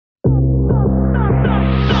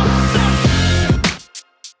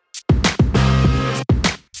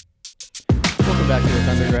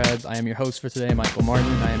Jazz. I am your host for today, Michael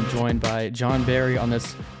Martin. I am joined by John Barry on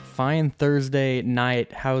this fine Thursday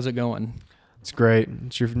night. How's it going? It's great.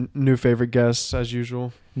 It's your new favorite guest, as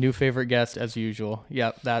usual. New favorite guest, as usual.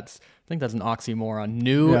 Yep, I think that's an oxymoron.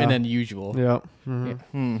 New and then usual. Yep.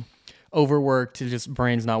 Mm-hmm. Overworked, just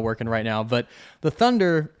brain's not working right now. But the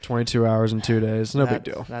Thunder... 22 hours in 2 days. No big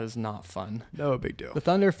deal. That is not fun. No big deal. The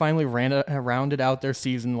Thunder finally rounded out their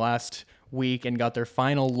season last week and got their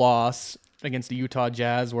final loss against the Utah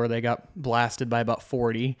Jazz, where they got blasted by about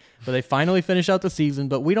 40. But they finally finished out the season.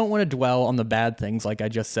 But we don't want to dwell on the bad things, like I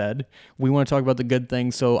just said. We want to talk about the good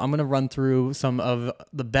things. So I'm going to run through some of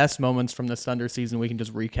the best moments from this Thunder season. We can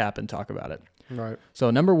just recap and talk about it. Right. So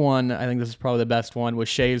number one, I think this is probably the best one, was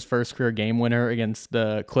Shea's first career game winner against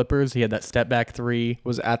the Clippers. He had that step back three.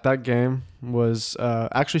 Was at that game. Was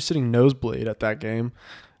actually sitting nosebleed at that game.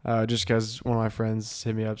 Just because one of my friends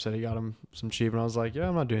hit me up, said he got him some cheap, and I was like, yeah,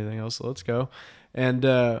 I'm not doing anything else, so let's go. And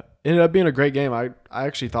ended up being a great game. I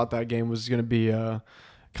actually thought that game was going to be kind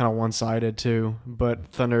of one-sided too, but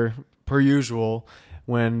Thunder, per usual,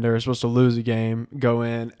 when they're supposed to lose a game, go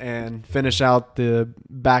in and finish out the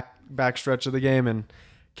back stretch of the game, and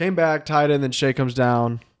came back, tied it, and then Shea comes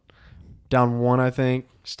down one, I think,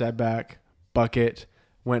 step back, bucket,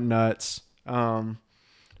 went nuts. But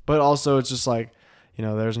also it's just like, you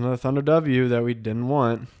know, there's another Thunder W that we didn't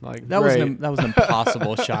want. Like that was an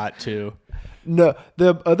impossible shot too. No,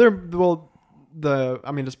 it's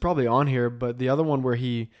probably on here, but the other one where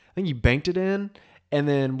I think he banked it in, and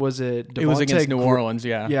then was it was against New Orleans,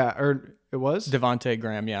 yeah. Yeah, or it was? Devontae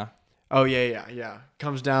Graham, yeah. Oh, yeah.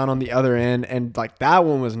 Comes down on the other end, and like that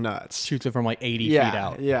one was nuts. Shoots it from like 80 feet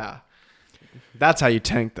out. Yeah. That's how you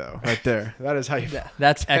tank, though, right there. That is how you...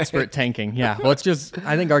 That's expert tanking, yeah. Well,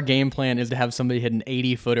 I think our game plan is to have somebody hit an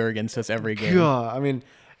 80-footer against us every game. God, I mean,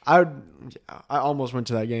 I almost went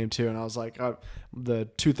to that game, too, and I was like, the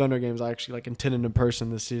two Thunder games I actually like attended in person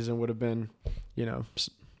this season would have been, you know,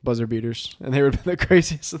 buzzer beaters, and they would have been the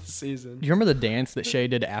craziest of the season. Do you remember the dance that Shea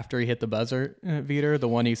did after he hit the buzzer beater? The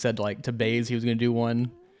one he said like to Baze he was going to do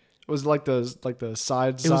one. It was like the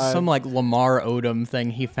side. It was some like Lamar Odom thing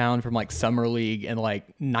he found from like summer league in like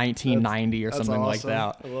 1990 or something awesome. Like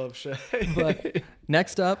that. I love Shea. But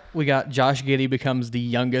next up, we got Josh Giddey becomes the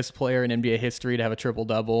youngest player in NBA history to have a triple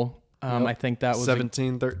double. I think that was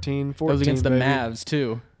 17, 13, 14. That was against baby. the Mavs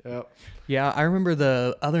too. Yep. Yeah, I remember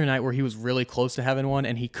the other night where he was really close to having one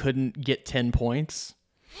and he couldn't get 10 points,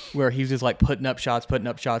 where he was just like putting up shots,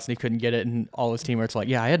 and he couldn't get it, and all his teammates were like,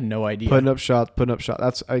 yeah, I had no idea. Putting up shots.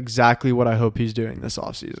 That's exactly what I hope he's doing this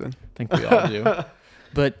offseason. I think we all do.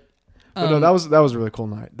 But no, that was a really cool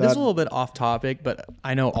night. This is a little bit off topic, but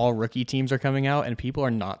I know all rookie teams are coming out, and people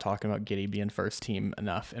are not talking about Giddey being first team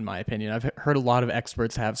enough, in my opinion. I've heard a lot of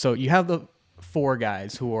experts have. So you have the four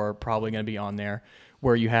guys who are probably going to be on there,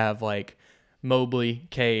 where you have like Mobley,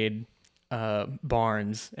 Cade,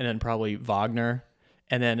 Barnes, and then probably Wagner.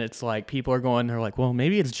 And then it's like people are going, they're like, well,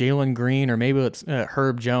 maybe it's Jalen Green or maybe it's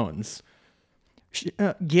Herb Jones.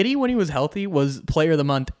 Giddey, when he was healthy, was player of the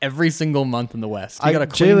month every single month in the West. He got a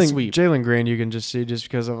clean sweep. Jalen Green, you can just see just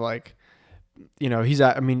because of like, you know, he's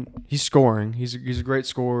scoring. He's a great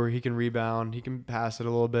scorer. He can rebound. He can pass it a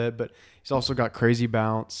little bit, but he's also got crazy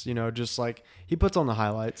bounce. You know, just like he puts on the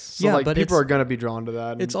highlights. So yeah, like but people are gonna be drawn to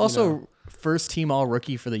that. It's also first team all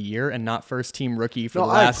rookie for the year and not first team rookie for the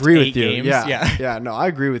last 8 games. Yeah. No, I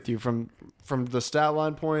agree with you from the stat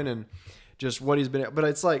line point and just what he's been. But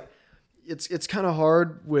it's like it's kind of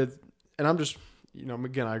hard with, and I'm just, you know,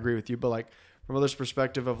 again, I agree with you, but like from others'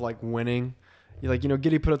 perspective of like winning. Like, you know,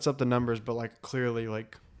 Giddey puts up the numbers, but like clearly,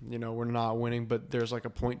 like, you know, we're not winning, but there's like a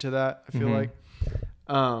point to that, I feel like.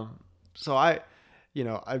 So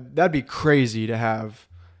that'd be crazy to have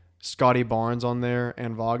Scotty Barnes on there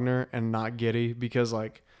and Wagner and not Giddey, because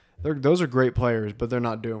like those are great players, but they're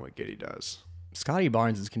not doing what Giddey does. Scotty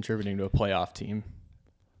Barnes is contributing to a playoff team.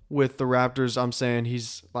 With the Raptors, I'm saying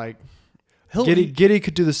he's like Giddey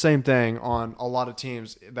could do the same thing on a lot of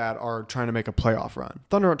teams that are trying to make a playoff run.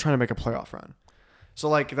 Thunder aren't trying to make a playoff run. So,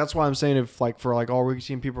 like, that's why I'm saying if, like, for, like, all rookie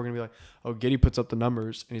team, people are going to be like, oh, Giddey puts up the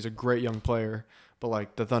numbers, and he's a great young player. But,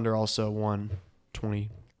 like, the Thunder also won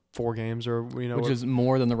 24 games or, you know. Which is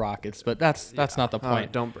more than the Rockets, but that's not the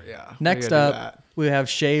point. Yeah. Next up, we have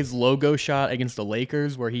Shea's logo shot against the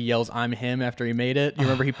Lakers where he yells, I'm him, after he made it. You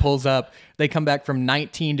remember he pulls up. They come back from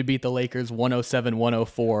 19 to beat the Lakers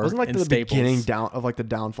 107-104 Wasn't like in the Staples. beginning of like the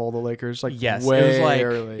downfall of the Lakers? Like, yes, way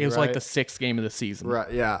it was like the 6th game of the season.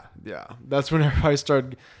 Right, yeah. That's when everybody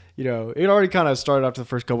started, you know, it already kind of started after the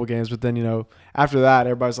first couple games, but then, you know, after that,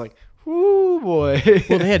 everybody's like, whoo, boy.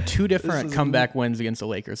 Well, they had two different comeback wins against the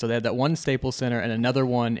Lakers. So they had that one Staples Center and another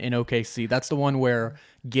one in OKC. That's the one where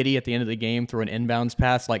Giddey at the end of the game threw an inbounds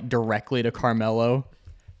pass like directly to Carmelo.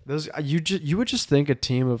 Those you would just think a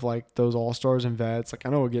team of like those all-stars and vets, like I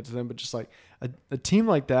know we'll get to them, but just like a team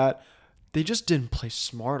like that, they just didn't play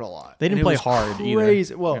smart a lot. They didn't play hard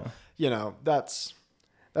crazy. either. Well,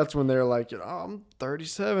 that's when they're like, I'm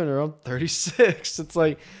 37 or I'm 36. It's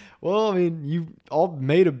like, well, I mean, you all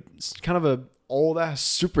made a kind of a old ass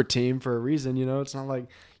super team for a reason. It's not like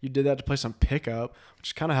you did that to play some pickup, which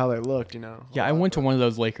is kind of how they looked. Yeah, I went to one of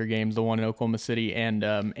those Laker games, the one in Oklahoma City, and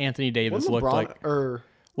Anthony Davis looked like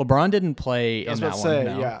LeBron didn't play in that one.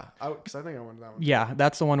 No. Yeah, because I think I went to that one. Yeah,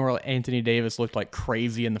 that's the one where Anthony Davis looked like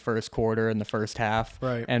crazy in the first quarter, in the first half.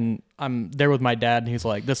 Right. And I'm there with my dad, and he's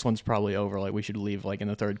like, "This one's probably over. Like, we should leave like in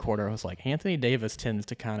the third quarter." I was like, Anthony Davis tends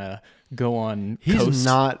to kind of go on. He's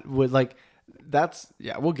not with like.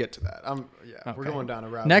 We'll get to that. Okay. We're going down a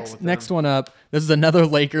rabbit hole. Next one up. This is another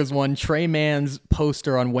Lakers one. Trey Mann's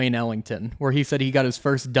poster on Wayne Ellington, where he said he got his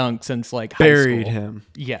first dunk since like high Buried school. him.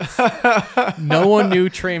 Yes. No one knew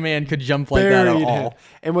Trey Mann could jump like that at all.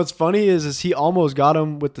 And what's funny is he almost got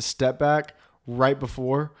him with the step back right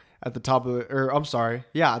before at the top of at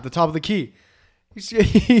the top of the key.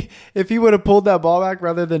 If he would have pulled that ball back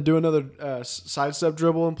rather than do another sidestep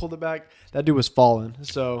dribble and pulled it back, that dude was falling.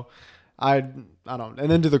 So. I don't.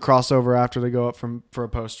 And then do the crossover after they go up for a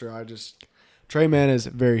poster. Trey Mann is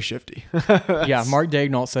very shifty. Yeah, Mark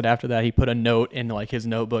Daignault said after that he put a note in like his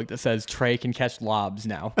notebook that says Trey can catch lobs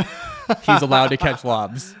now. He's allowed to catch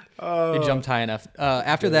lobs. They jumped high enough.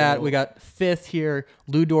 After that, we got fifth here.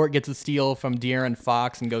 Lou Dort gets a steal from De'Aaron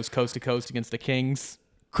Fox and goes coast to coast against the Kings.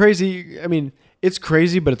 Crazy. I mean, it's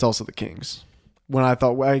crazy, but it's also the Kings. When I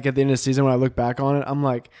thought, like at the end of the season, when I look back on it, I'm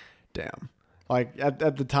like, damn. Like at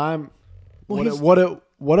the time. What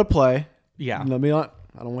a play. Yeah. I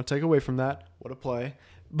don't want to take away from that. What a play.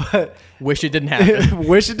 But wish it didn't happen.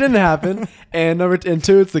 Wish it didn't happen. And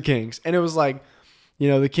two, it's the Kings. And it was like,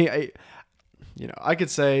 the King. I could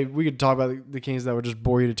say we could talk about the Kings that would just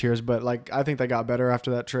bore you to tears, but like I think they got better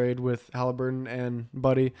after that trade with Halliburton and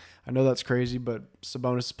Buddy. I know that's crazy, but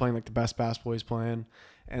Sabonis is playing like the best basketball he's playing,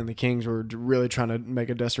 and the Kings were really trying to make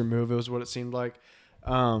a desperate move. It was what it seemed like.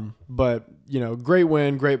 But great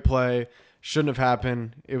win, great play. Shouldn't have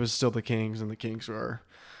happened. It was still the Kings, and the Kings were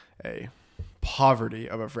a poverty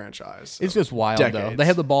of a franchise. It's just wild, though. They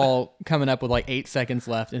have the ball coming up with like 8 seconds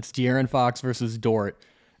left. It's De'Aaron Fox versus Dort,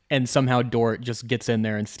 and somehow Dort just gets in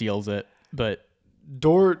there and steals it. But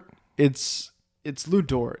Dort, it's Lou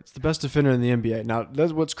Dort. It's the best defender in the NBA. Now,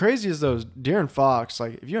 what's crazy is those De'Aaron Fox.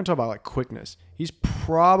 Like, if you want to talk about like quickness, he's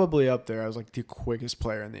probably up there as like the quickest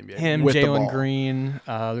player in the NBA. Him, Jalen Green.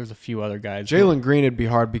 There's a few other guys. Jalen Green, it'd be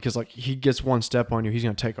hard because like he gets one step on you, he's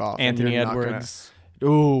gonna take off. Anthony Edwards.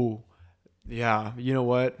 Ooh, yeah. You know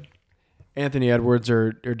what? Anthony Edwards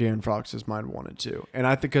or De'Aaron Fox is mine 1 and 2. And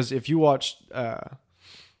I think because if you watch, the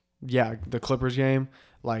Clippers game,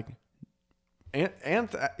 like. And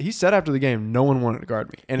he said after the game, no one wanted to guard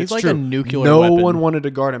me. And he's it's like true. A nuclear no weapon. one wanted to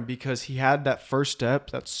guard him because he had that first step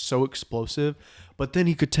that's so explosive, but then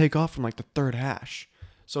he could take off from like the third hash.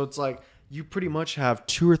 So it's like you pretty much have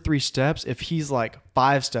 2 or 3 steps. If he's like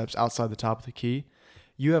 5 steps outside the top of the key,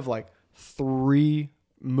 you have like 3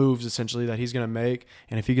 moves essentially that he's going to make.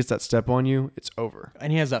 And if he gets that step on you, it's over.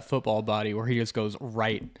 And he has that football body where he just goes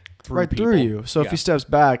right through you. So if he steps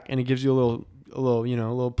back and he gives you a little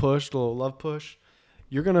push, a little love push,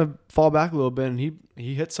 you're going to fall back a little bit, and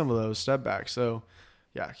he hits some of those step backs. So,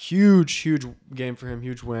 yeah, huge game for him,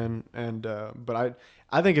 huge win. And but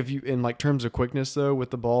I think if you, in like terms of quickness though,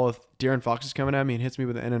 with the ball, if De'Aaron Fox is coming at me and hits me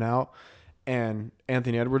with an in and out, and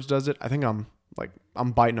Anthony Edwards does it, I think I'm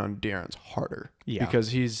biting on De'Aaron's harder. Yeah.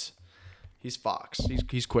 Because he's Fox.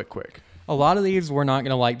 He's quick. A lot of these we're not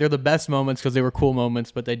going to like. They're the best moments because they were cool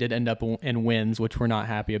moments, but they did end up in wins, which we're not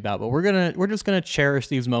happy about. But we're just going to cherish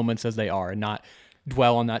these moments as they are and not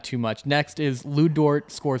dwell on that too much. Next is Lou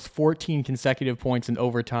Dort scores 14 consecutive points in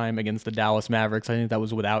overtime against the Dallas Mavericks. I think that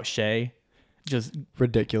was without Shea. Just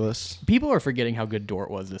ridiculous. People are forgetting how good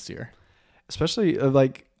Dort was this year. Especially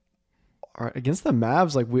like against the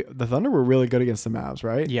Mavs. Like the Thunder were really good against the Mavs,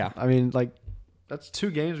 right? Yeah. I mean, like that's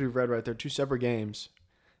 2 games we've read right there, 2 separate games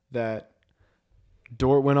that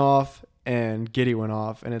Dort went off and Giddey went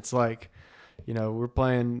off, and it's like, we're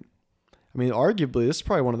playing. I mean, arguably, this is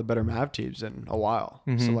probably one of the better Mav teams in a while.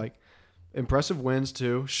 Mm-hmm. So, like, impressive wins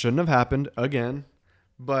too. Shouldn't have happened again,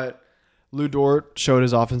 but Lou Dort showed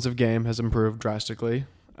his offensive game has improved drastically.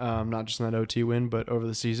 Not just in that OT win, but over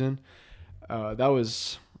the season. That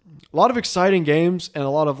was a lot of exciting games and a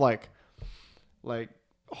lot of like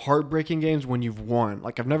heartbreaking games when you've won.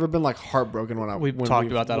 Like I've never been like heartbroken when We've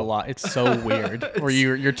talked about that a lot. It's so weird. Where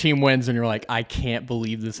your team wins and you're like, I can't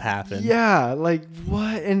believe this happened. Yeah, like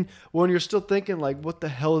what? And when you're still thinking like, what the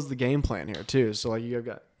hell is the game plan here too? So like you've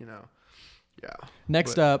got, yeah.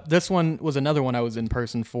 Next up, this one was another one I was in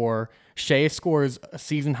person for. Shea scores a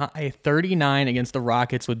season high 39 against the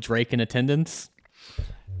Rockets with Drake in attendance.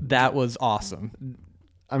 That was awesome.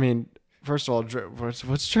 I mean, first of all,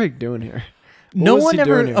 what's Drake doing here? No one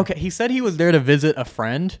ever. Okay, he said he was there to visit a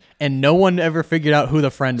friend, and no one ever figured out who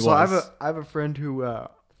the friend was. So I have a friend who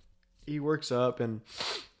he works up and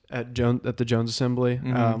at the Jones Assembly.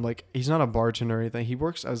 Mm-hmm. Like he's not a bartender or anything. He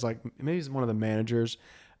works as like maybe he's one of the managers.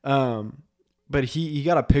 But he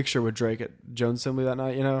got a picture with Drake at Jones Assembly that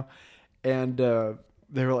night, and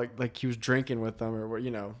they were like he was drinking with them or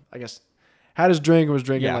I guess had his drink and was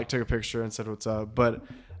drinking, like took a picture and said what's up. But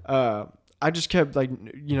I just kept like,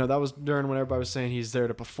 that was during when everybody was saying he's there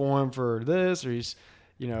to perform for this or he's,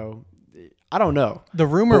 I don't know. The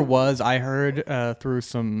rumor was, I heard through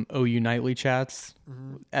some OU Nightly chats,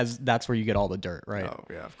 as that's where you get all the dirt, right? Oh,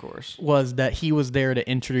 yeah, of course. Was that he was there to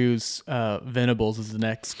introduce Venables as the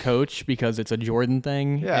next coach because it's a Jordan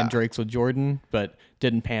thing and Drake's with Jordan, but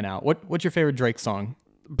didn't pan out. What's your favorite Drake song?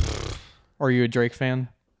 Or are you a Drake fan?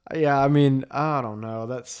 Yeah, I mean, I don't know.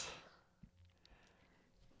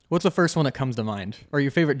 What's the first one that comes to mind? Or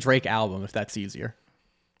your favorite Drake album, if that's easier?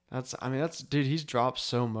 Dude, he's dropped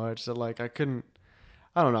so much that like I don't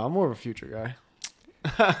know. I'm more of a Future guy.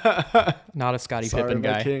 Not a Scottie Pippen my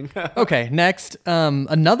guy. king. Okay, next,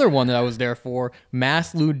 another one that I was there for.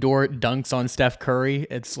 Mass Lou Dort dunks on Steph Curry.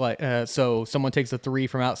 It's like so someone takes a three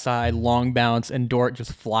from outside, long bounce, and Dort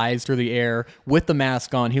just flies through the air with the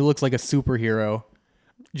mask on. He looks like a superhero.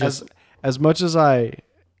 As much as I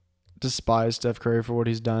despise Steph Curry for what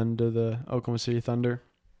he's done to the Oklahoma City Thunder,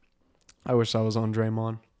 I wish I was on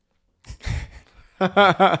Draymond.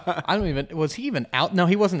 Was he even out? No,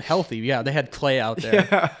 he wasn't healthy. Yeah, they had Clay out there.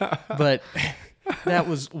 Yeah. But that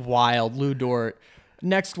was wild. Lou Dort.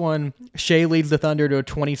 Next one, Shea leads the Thunder to a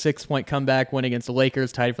 26-point comeback win against the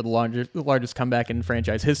Lakers, tied for the largest comeback in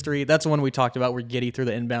franchise history. That's the one we talked about where Giddey threw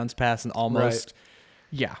the inbounds pass and almost.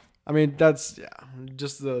 Right. Yeah. I mean, that's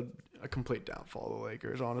just a complete downfall of the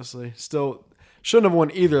Lakers, honestly. Still shouldn't have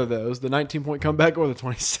won either of those, the 19-point comeback or the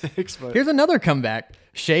 26. But here's another comeback.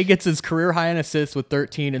 Shea gets his career high in assists with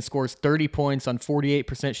 13 and scores 30 points on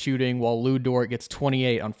 48% shooting, while Lou Dort gets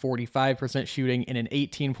 28 on 45% shooting in an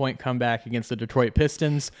 18-point comeback against the Detroit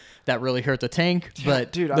Pistons. That really hurt the tank,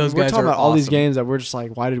 but dude, those we're guys talking are about all these awesome. games that we're just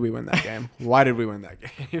like, why did we win that game? Why did we win that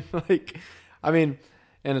game? Like, I mean,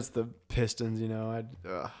 and it's the Pistons,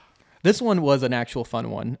 This one was an actual fun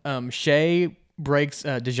one. Shea breaks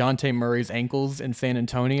DeJounte Murray's ankles in San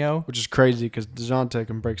Antonio. Which is crazy because DeJounte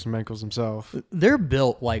can break some ankles himself. They're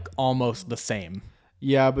built like almost the same.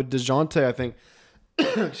 Yeah, but DeJounte, I think,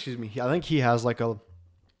 excuse me, I think he has like a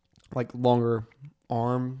longer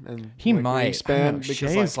arm and he like might wingspan.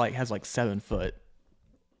 Shea's has 7 foot.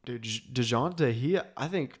 Dude, DeJounte, I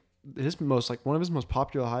think one of his most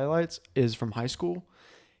popular highlights is from high school.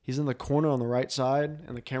 He's in the corner on the right side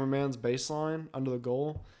and the cameraman's baseline under the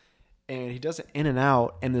goal. And he does it in and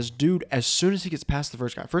out. And this dude, as soon as he gets past the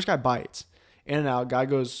first guy bites. In and out. Guy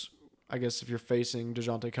goes, I guess if you're facing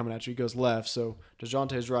DeJounte coming at you, he goes left. So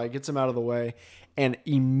DeJounte's right, gets him out of the way. And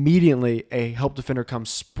immediately a help defender comes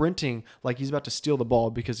sprinting like he's about to steal the ball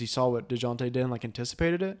because he saw what DeJounte did and like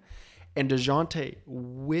anticipated it. And DeJounte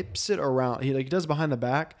whips it around. He does behind the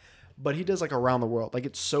back, but he does like around the world. Like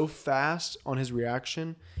it's so fast on his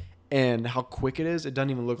reaction and how quick it is, it doesn't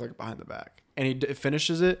even look like behind the back. And he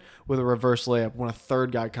finishes it with a reverse layup when a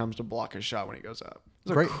third guy comes to block his shot when he goes up.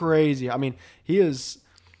 It's crazy. I mean, he is,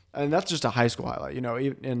 and that's just a high school highlight.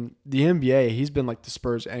 In the NBA, he's been like the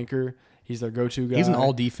Spurs anchor. He's their go-to guy. He's an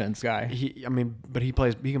all-defense guy. But he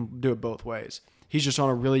can do it both ways. He's just on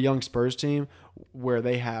a really young Spurs team where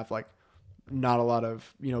they have like not a lot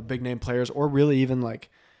of big name players or really even like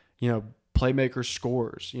playmakers,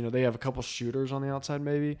 scorers. They have a couple shooters on the outside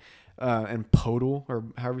maybe. And Podol, or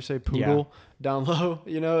however you say Poodle, down low.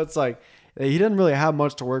 It's like he didn't really have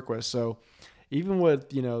much to work with. So even with,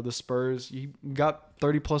 the Spurs, he got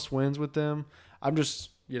 30-plus wins with them. I'm just,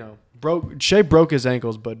 Shea broke his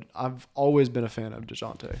ankles, but I've always been a fan of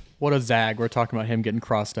DeJounte. What a zag. We're talking about him getting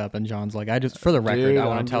crossed up, and John's like, for the record, I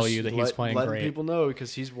want to tell you that he's playing letting great. People know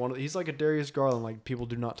because he's like a Darius Garland. Like, people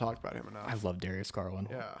do not talk about him enough. I love Darius Garland.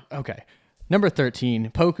 Yeah. Okay. Number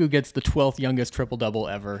 13, Poku gets the 12th youngest triple-double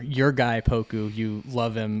ever. Your guy, Poku, you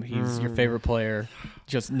love him. He's your favorite player.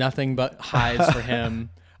 Just nothing but highs for him.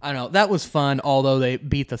 I don't know. That was fun, although they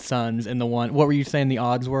beat the Suns in the one. What were you saying the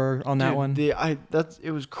odds were on that one?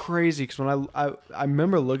 It was crazy because when I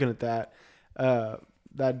remember looking at that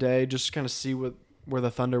day just to kind of see where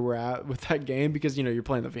the Thunder were at with that game, because you're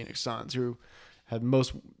playing the Phoenix Suns, who had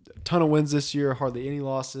ton of wins this year, hardly any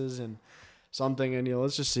losses, and so I'm thinking,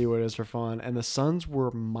 let's just see what it is for fun. And the Suns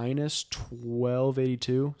were minus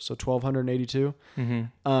 1282, so 1282.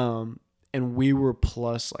 Mm-hmm. And we were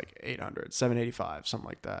plus like 800, 785, something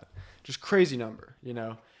like that. Just crazy number, And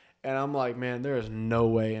I'm like, man, there is no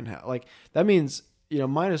way in hell. Like, that means,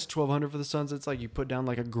 minus 1200 for the Suns, it's like you put down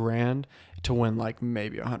like $1,000 to win like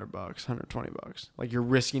maybe $100, $120. Like, you're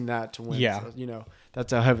risking that to win. Yeah. So,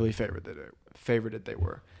 that's how heavily favored they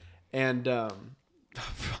were. And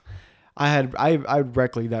I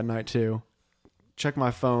wrecked league that night too. Check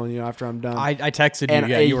my phone, after I'm done. I texted you. And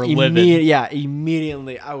yeah, you were livid.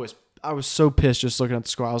 Immediately I was so pissed just looking at the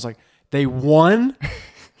score. I was like, they won?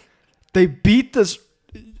 They beat this.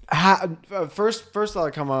 First thought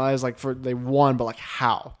that come on, I was like, they won, but like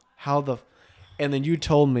how? And then you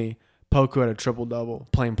told me Poku had a triple-double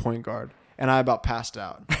playing point guard, and I about passed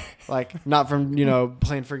out. Like, not from,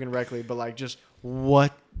 playing freaking rec league, but like just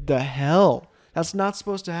what the hell? That's not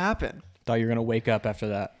supposed to happen. Thought you were going to wake up after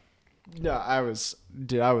that. No, I was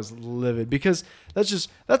livid because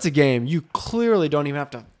that's a game. You clearly don't even have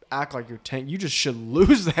to act like you're tank. You just should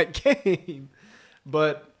lose that game.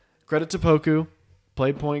 But credit to Poku,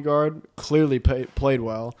 played point guard, clearly played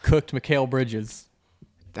well. Cooked Mikal Bridges.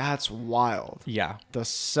 That's wild. Yeah.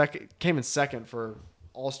 Came in second for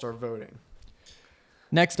All-Star voting.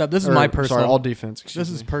 Next up, this is my personal. Sorry, all defense. This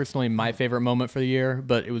is personally my favorite moment for the year,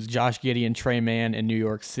 but it was Josh Giddey and Trey Mann in New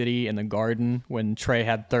York City in the Garden when Trey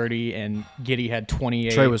had 30 and Giddey had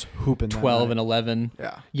 28. Trey was hooping 12 and 11.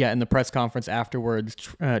 Yeah. Yeah, in the press conference afterwards,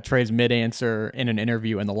 Trey's mid-answer in an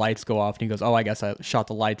interview and the lights go off and he goes, "Oh, I guess I shot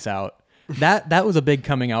the lights out." That was a big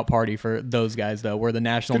coming out party for those guys, though, where the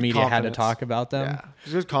national media had to talk about them. Yeah.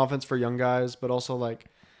 It's good confidence for young guys, but also like,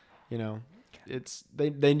 it's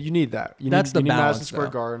you need that. That's the balance. Madison Square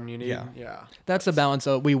Garden. You need, yeah. That's the balance.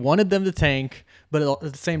 So we wanted them to tank, but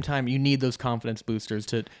at the same time, you need those confidence boosters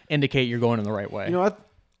to indicate you're going in the right way.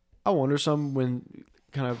 I wonder when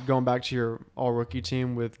kind of going back to your all rookie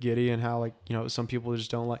team with Giddey and how like some people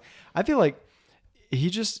just don't like. I feel like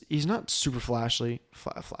he's not super flashy.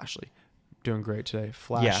 Doing great today,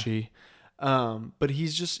 flashy. Yeah. But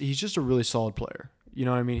he's just a really solid player. You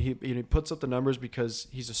know what I mean? He puts up the numbers because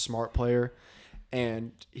he's a smart player,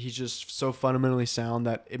 and he's just so fundamentally sound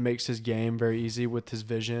that it makes his game very easy with his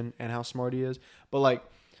vision and how smart he is. But like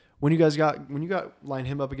when you line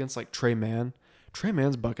him up against like Trey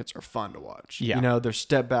Mann's buckets are fun to watch. Yeah. Their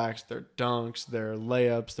step backs, their dunks, their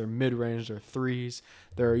layups, their mid range, their threes.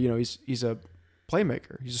 He's a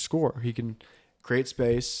playmaker. He's a scorer. He can create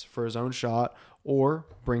space for his own shot or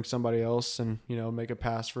bring somebody else and make a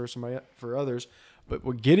pass for others. But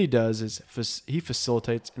what Giddey does is he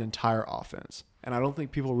facilitates an entire offense. And I don't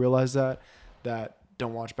think people realize that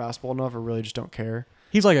don't watch basketball enough or really just don't care.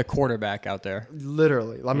 He's like a quarterback out there.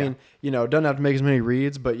 Literally. I mean, doesn't have to make as many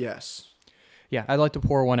reads, but yes. Yeah, I'd like to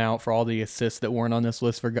pour one out for all the assists that weren't on this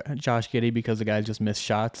list for Josh Giddey because the guy just missed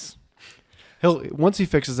shots. Once he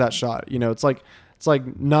fixes that shot, it's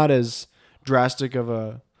like not as drastic of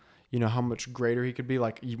a, how much greater he could be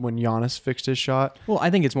like when Giannis fixed his shot. Well, I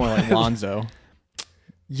think it's more like Lonzo.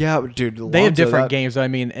 Yeah, dude. They have different games. I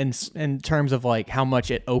mean, in terms of like how much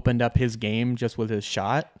it opened up his game just with his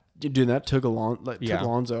shot. Dude, that took took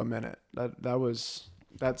Lonzo a minute. That's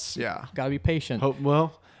Gotta be patient.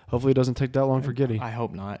 Hopefully it doesn't take that long for Giddey. I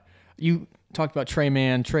hope not. You talked about Trey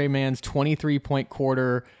Mann. Trey Mann's 23-point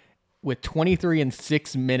quarter with 23 in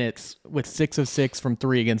 6 minutes with 6 of 6 from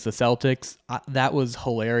 3 against the Celtics. That was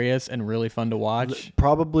hilarious and really fun to watch.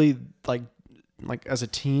 Probably like as a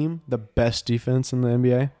team, the best defense in the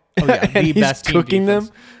NBA. Oh yeah, the best team cooking defense.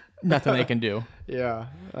 them. Nothing they can do. Yeah,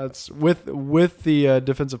 that's with the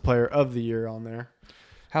defensive player of the year on there.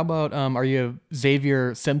 How about are you a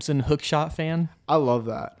Xavier Simpson hook shot fan? I love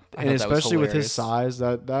that, and especially with his size.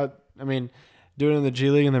 That I mean, doing it in the G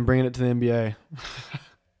League and then bringing it to the NBA.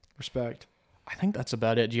 Respect. I think that's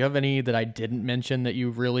about it. Do you have any that I didn't mention that you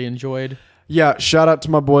really enjoyed? Yeah, shout out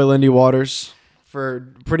to my boy Lindy Waters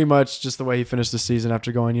for pretty much just the way he finished the season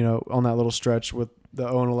after going, on that little stretch with the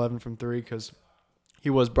 0-11 from 3, because he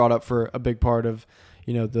was brought up for a big part of,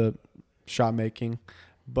 the shot making.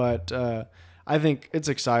 But I think it's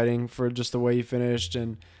exciting for just the way he finished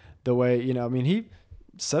and the way, he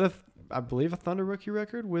set I believe a Thunder rookie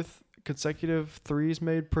record with consecutive threes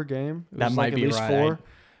made per game. That might be at least right. 4.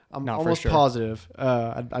 I'm almost positive.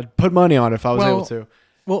 I'd put money on it if I was able to.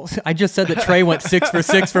 Well, I just said that Trey went 6 for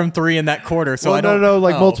 6 from 3 in that quarter. So well, I don't no,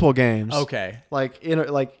 like oh, multiple games. Okay. Like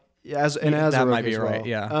as a that might rookie be as well. right.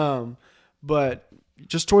 Yeah. But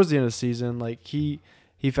just towards the end of the season, like he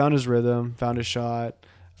found his rhythm, found his shot,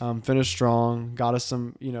 finished strong, got us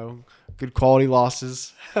some good quality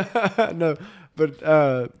losses. No,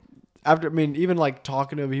 but after even like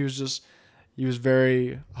talking to him, he was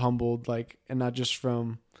very humbled, like, and not just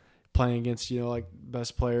from playing against like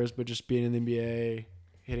best players, but just being in the NBA,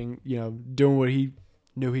 hitting doing what he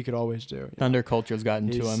knew he could always do. Thunder culture's gotten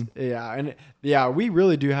to him. Yeah, and we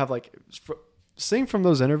really do have like seeing from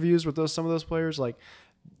those interviews with some of those players, like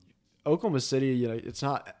Oklahoma City, it's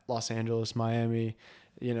not Los Angeles, Miami,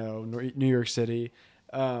 New York City,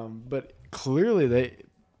 but clearly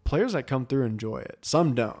players that come through enjoy it.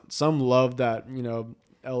 Some don't. Some love that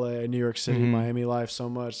LA, New York City, Miami life so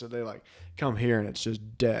much that they like come here and it's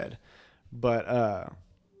just dead. But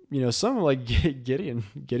some like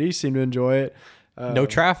Giddy seem to enjoy it. No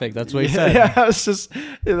traffic. That's what he said. Yeah, I was just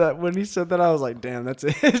that when he said that, I was like, "Damn, that's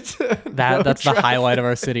it." That's the highlight of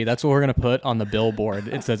our city. That's what we're gonna put on the billboard.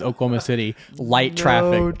 It says Oklahoma City light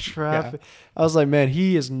traffic. No traffic. Yeah. I was like, man,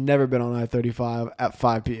 he has never been on I-35 at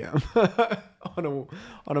 5 p.m. on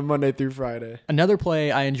a Monday through Friday. Another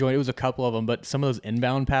play I enjoyed. It was a couple of them, but some of those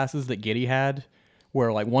inbound passes that Giddy had,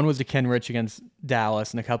 where like one was to Ken Rich against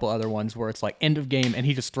Dallas, and a couple other ones where it's like end of game, and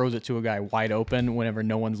he just throws it to a guy wide open whenever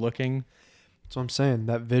no one's looking. That's what I'm saying.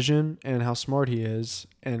 That vision and how smart he is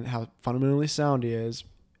and how fundamentally sound he is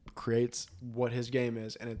creates what his game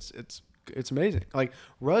is, and it's amazing. Like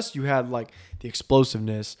Russ, you had like the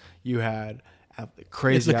explosiveness, you had the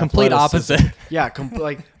crazy. It's the complete opposite. Yeah,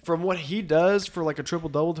 like from what he does for like a triple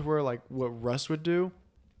double to where like what Russ would do,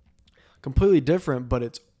 completely different. But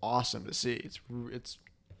it's awesome to see. It's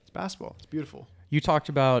basketball. It's beautiful. You talked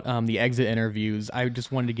about the exit interviews. I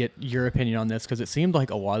just wanted to get your opinion on this because it seemed like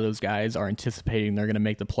a lot of those guys are anticipating they're going to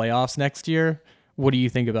make the playoffs next year. What do you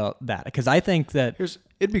think about that? Because I think that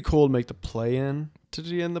it'd be cool to make the play-in to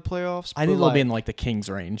the end of the playoffs. I think they'll be in like the Kings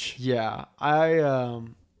range. Yeah, that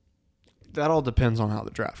all depends on how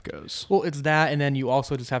the draft goes. Well, it's that, and then you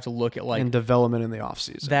also just have to look at like and development in the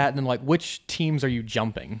offseason. That, and then like which teams are you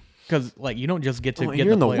jumping? Because like you don't just get to get you're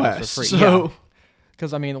the in the playoffs West, for free. so. Yeah.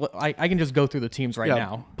 Because, I can just go through the teams right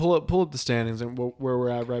now. Pull up the standings and where we're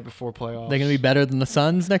at right before playoffs. They're going to be better than the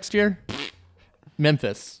Suns next year?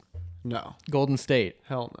 Memphis. No. Golden State.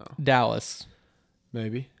 Hell no. Dallas.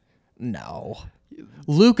 Maybe. No.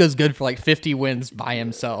 Luka's good for like 50 wins by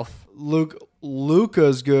himself.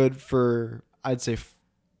 Luka's good for, I'd say,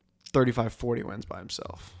 35, 40 wins by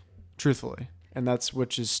himself. Truthfully. And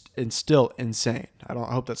which is still insane. I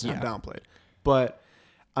hope that's not downplayed. But,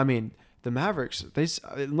 the Mavericks,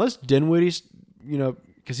 unless Dinwiddie's,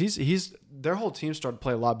 because he's their whole team started to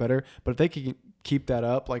play a lot better. But if they can keep that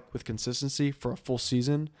up, like with consistency for a full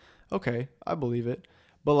season, okay, I believe it.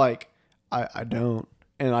 But like, I don't,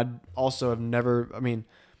 and I also have never.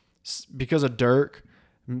 Because of Dirk,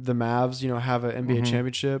 the Mavs, have an NBA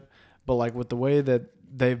championship. But like with the way that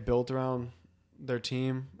they've built around their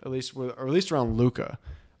team, at least around Luka,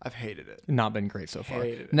 I've hated it. Not been great so far.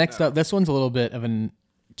 Next up, this one's a little bit of an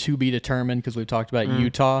to be determined because we've talked about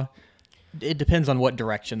Utah. It depends on what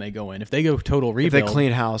direction they go in. If they go total rebuild, if they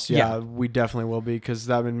clean house, we definitely will be, because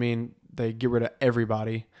that would mean they get rid of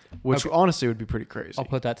everybody, which honestly would be pretty crazy. I'll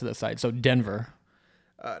put that to the side. So Denver,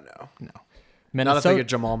 no, Minnesota, not if they get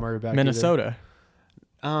Jamal Murray back. Minnesota,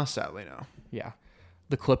 sadly no. Yeah,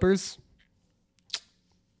 the Clippers,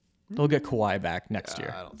 they'll get Kawhi back next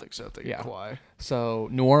year. I don't think so. If they get Kawhi. So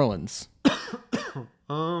New Orleans.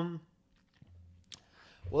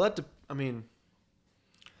 Well,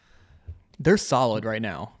 they're solid right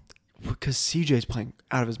now because CJ's playing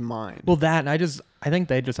out of his mind. Well, that, and I think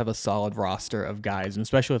they just have a solid roster of guys, and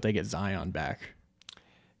especially if they get Zion back.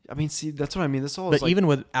 See, that's what I mean. This all, but even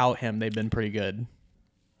without him, they've been pretty good.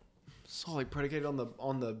 It's all like predicated on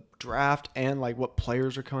the draft and like what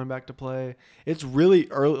players are coming back to play. It's really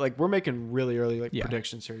early. Like we're making really early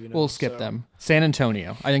predictions here. We'll skip them. San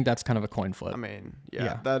Antonio. I think that's kind of a coin flip.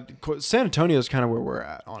 That San Antonio is kind of where we're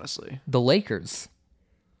at, honestly. The Lakers.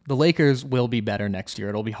 The Lakers will be better next year.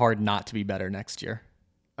 It'll be hard not to be better next year.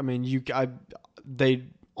 They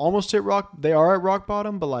almost hit rock. They are at rock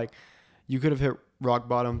bottom, but like you could have hit rock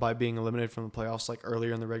bottom by being eliminated from the playoffs like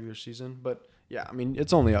earlier in the regular season, but. Yeah,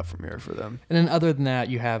 it's only up from here for them. And then other than that,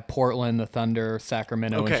 you have Portland, the Thunder,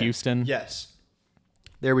 Sacramento, and Houston. Yes.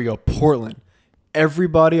 There we go. Portland.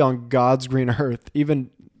 Everybody on God's green earth, even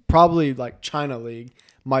probably like China League,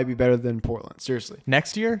 might be better than Portland. Seriously.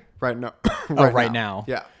 Next year? Right now. right now.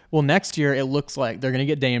 Yeah. Well, next year it looks like they're going to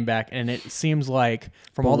get Dame back, and it seems like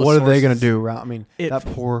from all the what sources, are they going to do? I mean, that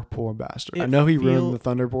poor bastard. I know he ruined the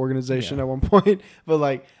Thunder organization at one point, but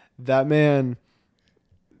like that man,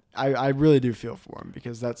 I really do feel for him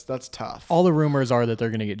because that's tough. All the rumors are that they're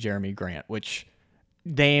going to get Jeremy Grant, which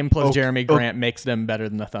Dame plus Jeremy Grant makes them better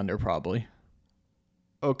than the Thunder probably.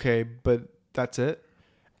 Okay, but that's it.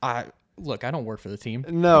 I don't work for the team.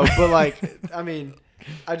 No, but like, I mean,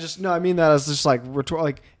 I mean that as just like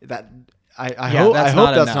like that. I hope that's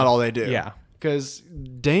not all they do. Yeah, because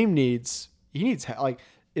Dame needs like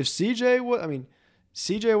if CJ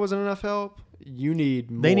wasn't enough help. You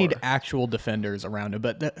need more. They need actual defenders around him,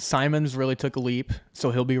 but Simons really took a leap,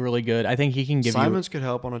 so he'll be really good. I think he can give Simons could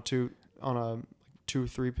help on a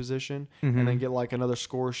 2-3 position, and then get like another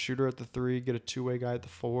scorer shooter at the 3, get a 2-way guy at the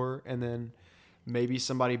 4, and then maybe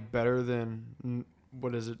somebody better than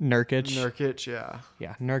what is it? Nurkic, yeah.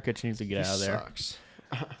 Yeah, Nurkic needs to get out of there. Sucks.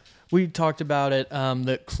 We talked about it.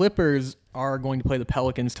 The Clippers are going to play the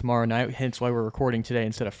Pelicans tomorrow night, hence why we're recording today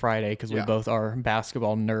instead of Friday, because we both are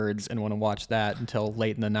basketball nerds and want to watch that until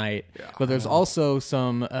late in the night. Yeah, but there's also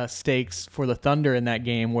some stakes for the Thunder in that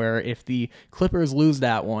game where if the Clippers lose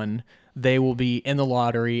that one, they will be in the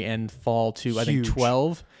lottery and fall to, I think,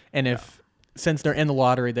 12. And since they're in the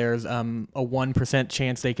lottery, there's a 1%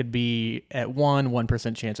 chance they could be at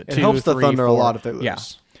 1% chance at 2. It helps the Thunder 4. a lot if they lose. Yeah.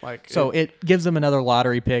 It gives them another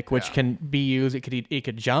lottery pick, which can be used. It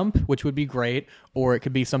could jump, which would be great, or it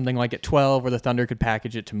could be something like at 12, where the Thunder could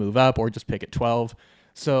package it to move up, or just pick at 12.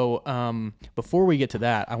 So before we get to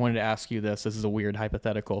that, I wanted to ask you this. This is a weird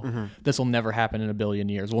hypothetical. Mm-hmm. This will never happen in a billion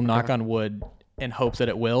years. We'll knock on wood in hopes that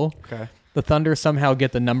it will. Okay. The Thunder somehow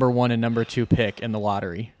get the number 1 and number 2 pick in the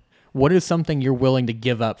lottery. What is something you're willing to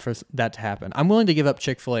give up for that to happen? I'm willing to give up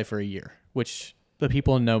Chick-fil-A for a year, which the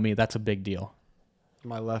people who know me, that's a big deal.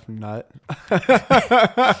 My left nut.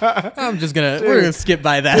 I'm just we're gonna skip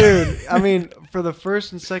by that. Dude, I mean, for the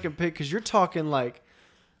first and second pick, because you're talking like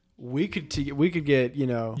we could get,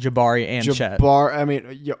 Jabari and Chet.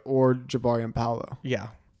 Or Jabari and Paolo. Yeah.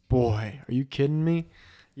 Boy, are you kidding me?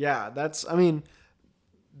 Yeah, that'd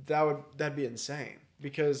be insane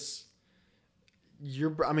because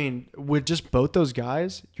with just both those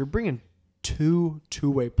guys, you're bringing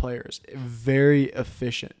two-way players, very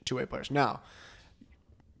efficient two-way players. Now,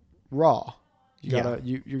 raw. You're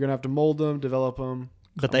gonna have to mold them, develop them.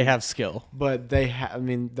 But they have skill. But they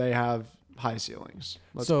have high ceilings.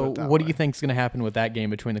 So what do you think is going to happen with that game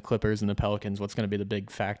between the Clippers and the Pelicans? What's going to be the big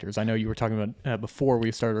factors? I know you were talking about before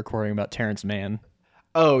we started recording about Terrence Mann.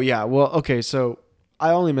 Oh yeah, well okay. So I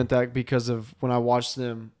only meant that because of when I watched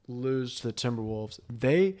them lose to the Timberwolves.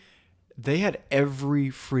 They had every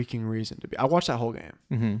freaking reason to be. I watched that whole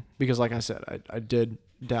game because, like I said, I did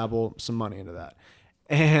dabble some money into that.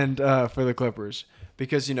 And for the Clippers,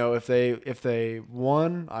 because if they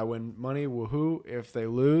won, I win money, woohoo. If they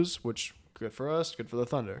lose, which good for us, good for the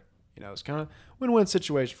Thunder. It's kind of win-win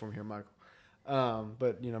situation for me here, Michael.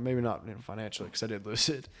 But maybe not financially because I did lose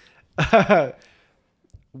it.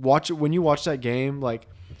 When you watch that game, like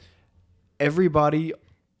everybody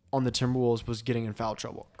on the Timberwolves was getting in foul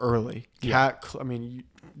trouble early. Cat,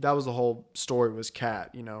 that was the whole story. Was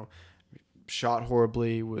Cat, shot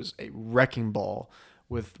horribly, was a wrecking ball.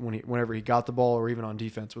 Whenever he got the ball or even on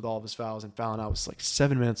defense with all of his fouls and fouling out, it was like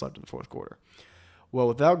 7 minutes left in the fourth quarter. Well,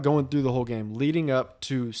 without going through the whole game, leading up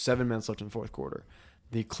to 7 minutes left in the fourth quarter,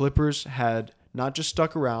 the Clippers had not just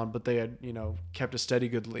stuck around, but they had, kept a steady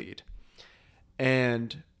good lead.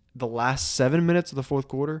 And the last 7 minutes of the fourth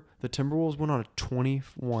quarter, the Timberwolves went on a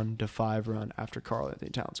 21-5 run after Karl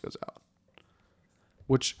Anthony Towns goes out.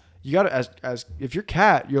 Which you got to, as if you're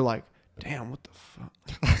Cat, you're like, damn, what the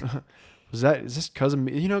fuck? Is this because of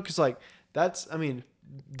me? Because like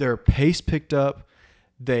their pace picked up.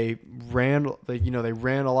 They ran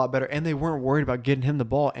a lot better, and they weren't worried about getting him the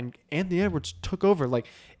ball. And Anthony Edwards took over. Like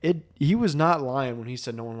he was not lying when he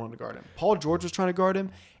said no one wanted to guard him. Paul George was trying to guard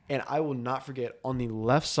him, and I will not forget on the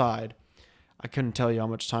left side. I couldn't tell you how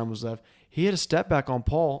much time was left. He had a step back on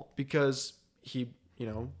Paul because he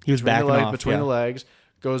was backing off between the legs.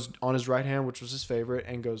 Goes on his right hand, which was his favorite,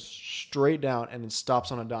 and goes straight down and then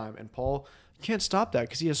stops on a dime. And Paul, you can't stop that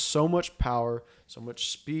because he has so much power, so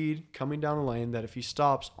much speed coming down the lane that if he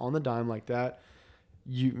stops on the dime like that,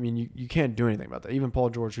 you can't do anything about that. Even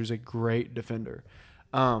Paul George, who's a great defender.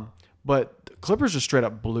 But the Clippers just straight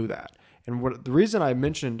up blew that. And the reason I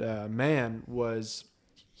mentioned Mann was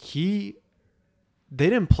they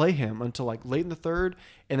didn't play him until like late in the third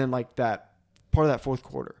and then like that part of that fourth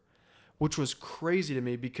quarter. Which was crazy to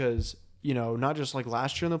me because, not just like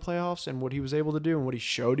last year in the playoffs and what he was able to do and what he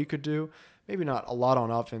showed he could do, maybe not a lot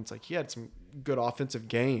on offense. Like he had some good offensive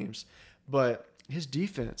games, but his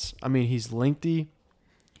defense, I mean, he's lengthy.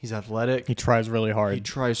 He's athletic. He tries really hard. He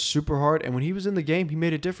tries super hard. And when he was in the game, he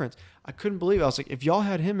made a difference. I couldn't believe it. I was like, if y'all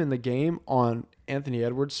had him in the game on Anthony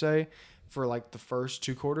Edwards, say, for like the first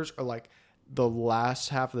 2 quarters or like the last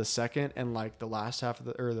half of the second and like the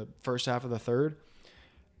the first half of the third,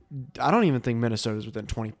 I don't even think Minnesota's within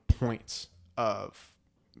 20 points of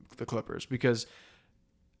the Clippers because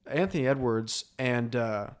Anthony Edwards and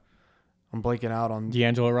I'm blanking out on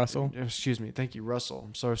D'Angelo Russell. Excuse me. Thank you, Russell.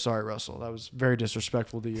 I'm so sorry, Russell. That was very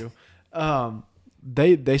disrespectful to you.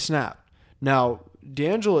 They snapped. Now,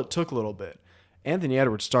 D'Angelo, it took a little bit. Anthony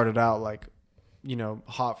Edwards started out like,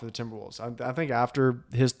 hot for the Timberwolves. I think after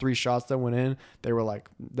his 3 shots that went in, they were like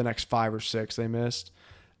the next 5 or 6 they missed.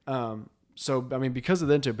 So, I mean, because of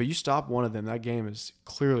them two, but you stop one of them, that game is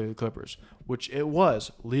clearly the Clippers, which it was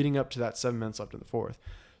leading up to that 7 minutes left in the fourth.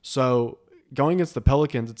 So, going against the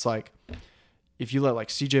Pelicans, it's like if you let like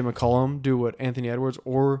CJ McCollum do what Anthony Edwards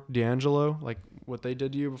or D'Angelo, like what they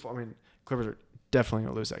did to you before, I mean, Clippers are definitely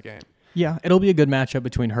going to lose that game. Yeah, it'll be a good matchup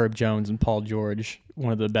between Herb Jones and Paul George,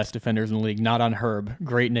 one of the best defenders in the league. Not on Herb.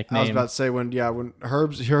 Great nickname. I was about to say when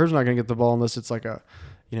Herb's not going to get the ball unless it's like a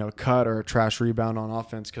cut or a trash rebound on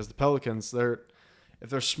offense because the Pelicans, if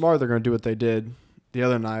they're smart, they're going to do what they did the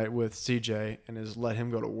other night with CJ and is let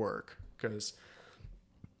him go to work because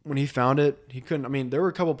when he found it, he couldn't. I mean, there were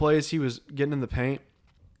a couple plays he was getting in the paint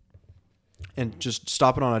and just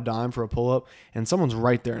stopping on a dime for a pull-up, and someone's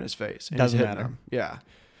right there in his face. And doesn't matter. Him. Yeah.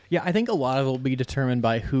 Yeah, I think a lot of it will be determined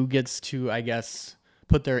by who gets to, I guess,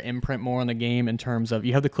 put their imprint more on the game in terms of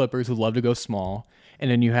you have the Clippers who love to go small,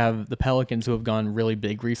 and then you have the Pelicans who have gone really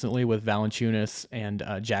big recently with Valanciunas and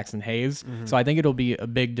Jackson Hayes. Mm-hmm. So I think it'll be a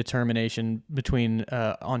big determination between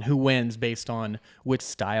on who wins based on which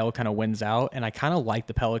style kind of wins out. And I kind of like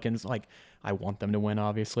the Pelicans. Like I want them to win,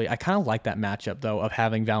 obviously. I kind of like that matchup though of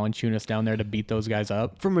having Valanciunas down there to beat those guys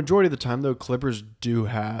up. For majority of the time though, Clippers do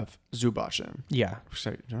have Zubac in. Yeah.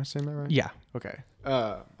 Am I saying that right? Yeah. Okay.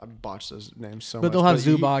 I botched those names so much. But they'll have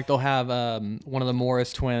Zubac. They'll have one of the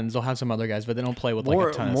Morris twins. They'll have some other guys, but they don't play with like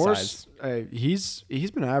a ton of size. He's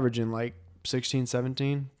been averaging like 16,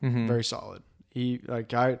 17. Mm-hmm. Very solid.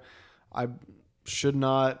 I should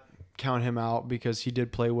not count him out because he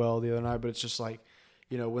did play well the other night. But it's just like,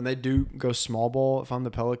 when they do go small ball, if I'm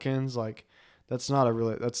the Pelicans, like the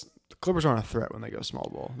Clippers aren't a threat when they go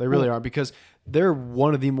small ball. They really aren't because they're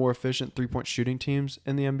one of the more efficient 3-point shooting teams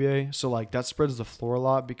in the NBA. So like that spreads the floor a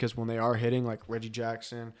lot because when they are hitting like Reggie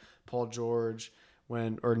Jackson, Paul George,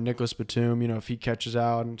 or Nicholas Batum, if he catches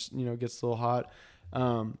out and gets a little hot,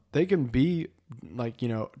 they can be like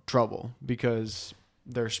trouble because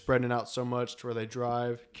they're spreading out so much to where they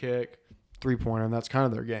drive, kick, 3-pointer, and that's kind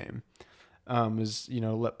of their game.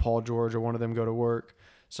 Let Paul George or one of them go to work.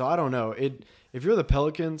 So I don't know. If you're the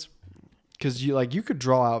Pelicans, because you could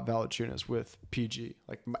draw out Valanciunas with PG.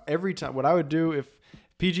 Like every time, what I would do if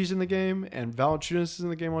PG's in the game and Valanciunas is in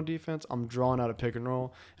the game on defense, I'm drawing out a pick and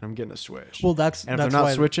roll and I'm getting a switch. Well, if they're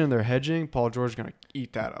not switching, they're hedging. Paul George is gonna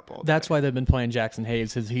eat that up all day. That's why they've been playing Jackson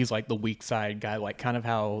Hayes. He's like the weak side guy, like kind of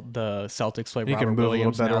how the Celtics play Robert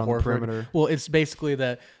Williams and Al Horford. Well, it's basically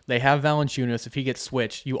that they have Valanciunas. If he gets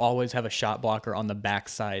switched, you always have a shot blocker on the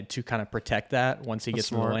backside to kind of protect that once he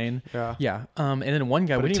gets in the lane. Yeah. And then one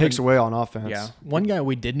guy, but it takes away on offense. Yeah. One guy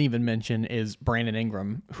we didn't even mention is Brandon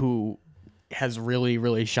Ingram, who has really,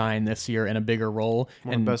 really shined this year in a bigger role.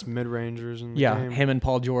 One of the best mid-rangers in the game. Yeah, him and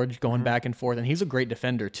Paul George going back and forth, and he's a great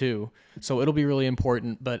defender too. So it'll be really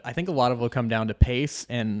important, but I think a lot of it will come down to pace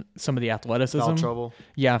and some of the athleticism. Foul trouble.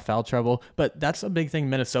 Yeah, foul trouble. But that's a big thing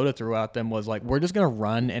Minnesota threw out them was like, we're just going to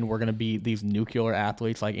run and we're going to be these nuclear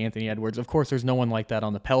athletes like Anthony Edwards. Of course, there's no one like that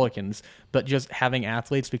on the Pelicans, but just having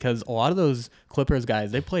athletes because a lot of those Clippers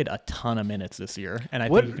guys, they played a ton of minutes this year, and I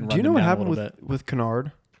think you can run them down a little bit. Do you know what happened with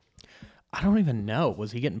Kennard? I don't even know.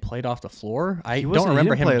 Was he getting played off the floor? I don't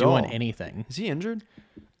remember him doing anything. Is he injured?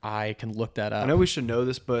 I can look that up. I know we should know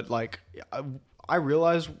this, but like I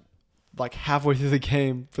realized like halfway through the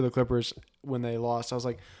game for the Clippers when they lost, I was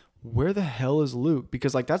like, where the hell is Luke?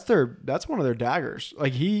 Because like that's one of their daggers.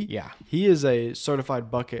 Like he is a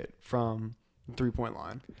certified bucket from the 3-point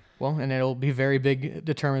line. Well, and it'll be very big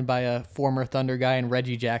determined by a former Thunder guy and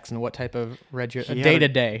Reggie Jackson. What type of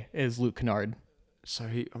day-to-day is Luke Kennard? So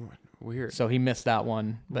weird. So he missed that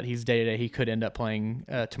one, but he's day-to-day. He could end up playing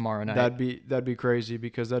tomorrow night. That'd be crazy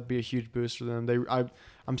because that'd be a huge boost for them.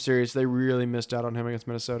 I'm serious. They really missed out on him against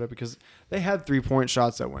Minnesota because they had 3-point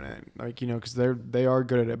shots that went in, like because they are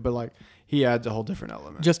good at it, but like he adds a whole different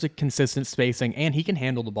element. Just a consistent spacing, and he can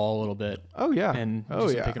handle the ball a little bit. Oh yeah, and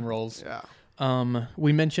pick and rolls. Yeah.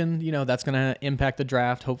 We mentioned, that's going to impact the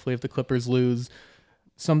draft. Hopefully, if the Clippers lose,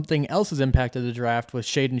 something else has impacted the draft with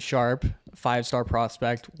Shaedon Sharpe, 5-star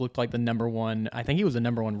prospect, looked like the number one. I think he was the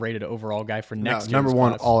number one rated overall guy for next year's number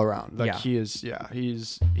one class. all around. Like Yeah. he is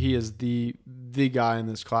the guy in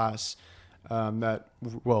this class that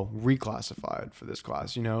reclassified for this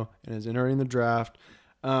class, and is entering the draft.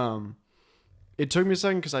 It took me a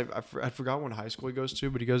second because I forgot what high school he goes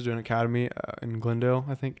to, but he goes to an academy in Glendale,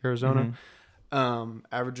 I think, Arizona.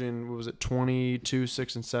 Averaging, what was it, 22,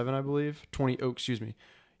 6, and 7, I believe.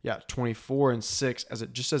 24 and 6 as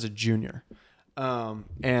a junior. And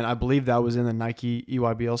I believe that was in the Nike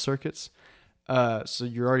EYBL circuits. So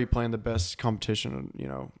you're already playing the best competition,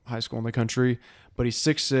 high school in the country. But he's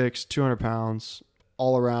 6'6", 200 pounds,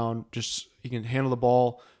 all around. Just he can handle the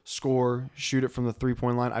ball, score, shoot it from the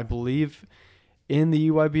 3-point line. I believe in the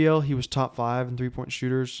EYBL he was top 5 in 3-point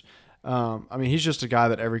shooters. He's just a guy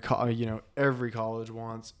that every college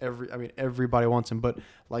wants. Everybody wants him. But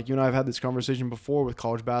like you and I have had this conversation before with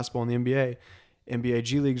college basketball and the NBA. NBA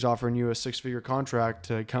G League's offering you a 6-figure contract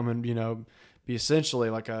to come and be essentially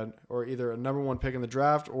like either a number one pick in the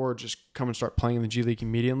draft or just come and start playing in the G League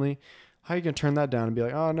immediately. How are you gonna turn that down and be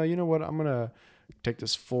like, oh no, you know what? I'm gonna take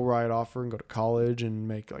this full ride offer and go to college and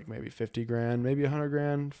make like maybe $50,000, maybe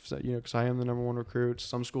 $100,000, because I am the number one recruit.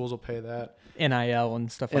 Some schools will pay that. NIL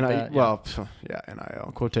and stuff like that. Well, yeah,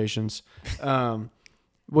 NIL quotations.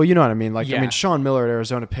 Well, you know what I mean. Sean Miller at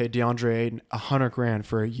Arizona paid DeAndre Ayton $100,000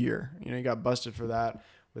 for a year. He got busted for that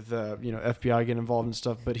with FBI getting involved and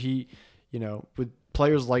stuff. But he, with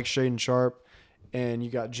players like Shaedon Sharpe, and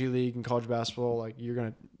you got G League and college basketball, like you're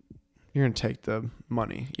gonna take the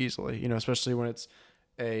money easily. Especially when it's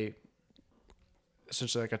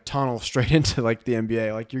essentially like a tunnel straight into like the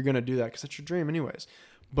NBA. Like you're gonna do that because that's your dream, anyways.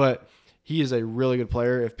 But he is a really good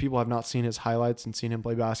player. If people have not seen his highlights and seen him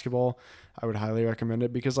play basketball, I would highly recommend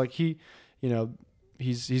it because like he's going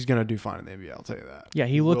to do fine in the NBA. I'll tell you that. Yeah,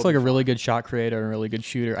 he looks like a really good shot creator and a really good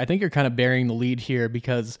shooter. I think you're kind of bearing the lead here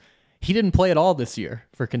because he didn't play at all this year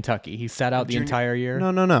for Kentucky. He sat out the entire year.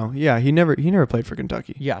 No. Yeah, he never played for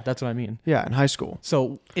Kentucky. Yeah, that's what I mean. Yeah, in high school.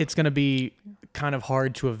 So it's going to be kind of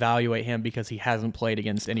hard to evaluate him because he hasn't played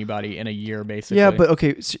against anybody in a year, basically. Yeah, but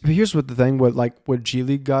okay. So here's what the thing: what G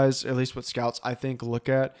League guys, at least what scouts, I think look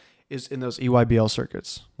at is in those EYBL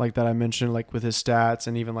circuits, like that I mentioned, like with his stats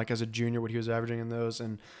and even like as a junior, what he was averaging in those,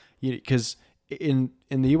 and because in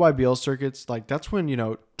the EYBL circuits, like that's when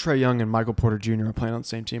Trae Young and Michael Porter Jr. are playing on the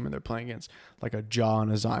same team and they're playing against like a Ja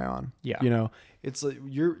and a Zion. Yeah, it's like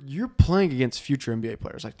you're playing against future NBA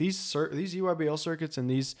players, like these EYBL circuits and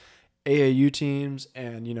these AAU teams,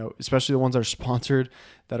 and especially the ones that are sponsored,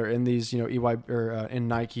 that are in these in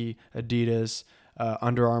Nike, Adidas,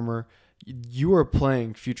 Under Armour. You are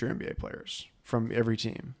playing future NBA players from every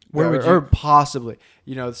team, or possibly,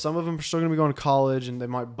 some of them are still going to be going to college and they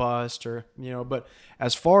might bust, or But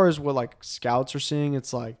as far as what like scouts are seeing,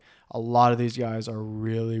 it's like a lot of these guys are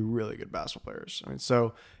really, really good basketball players.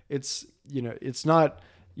 So it's it's not.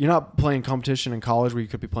 You're not playing competition in college where you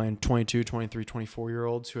could be playing 22, 23,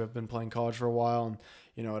 24-year-olds who have been playing college for a while and,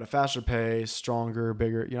 at a faster pace, stronger,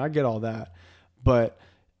 bigger. I get all that. But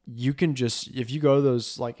you can just, if you go to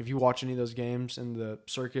those, like if you watch any of those games in the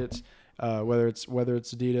circuits, whether it's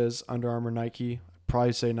Adidas, Under Armour, Nike, I'd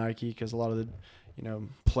probably say Nike because a lot of the,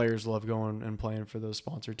 players love going and playing for those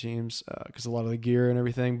sponsor teams because a lot of the gear and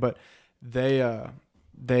everything. But they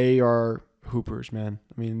are hoopers, man.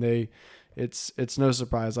 It's no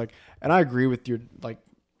surprise. Like, and I agree with your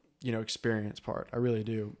experience part. I really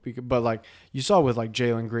do. But like you saw with like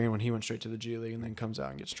Jalen Green when he went straight to the G League and then comes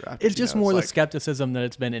out and gets drafted. It's just more the skepticism that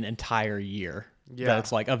it's been an entire year. Yeah. That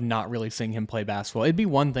it's like of not really seeing him play basketball. It'd be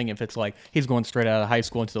one thing if it's like he's going straight out of high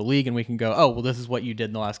school into the league and we can go, oh, well, this is what you did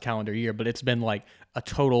in the last calendar year. But it's been like a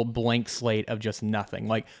total blank slate of just nothing.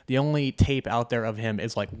 Like the only tape out there of him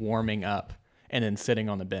is like warming up and then sitting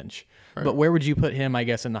on the bench. Right. But where would you put him, I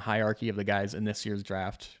guess, in the hierarchy of the guys in this year's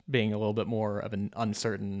draft, being a little bit more of an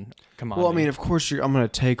uncertain commodity? Well, of course, I'm going to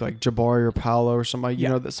take like Jabari or Paolo or somebody,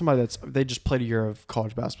 somebody they just played a year of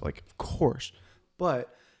college basketball, like, of course.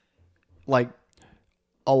 But like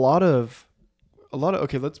a lot of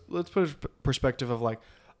okay, let's put a perspective of like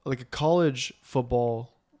a college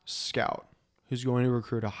football scout who's going to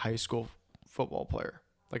recruit a high school football player,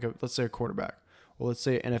 like let's say a quarterback. Well, let's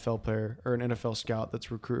say an NFL player or an NFL scout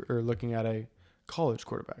that's looking at a college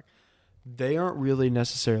quarterback. They aren't really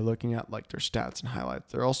necessarily looking at like their stats and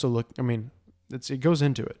highlights. They're also it goes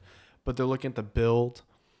into it, but they're looking at the build,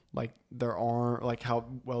 like their arm, like how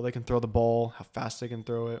well they can throw the ball, how fast they can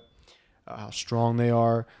throw it, how strong they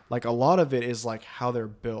are. Like a lot of it is like how they're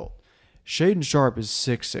built. Shaedon Sharpe is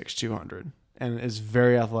 6'6", 200. and is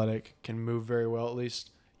very athletic, can move very well, at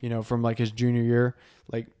least, from like his junior year.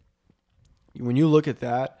 Like when you look at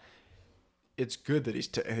that, it's good that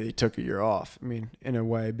he took a year off. I mean, in a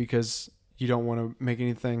way, because you don't want to make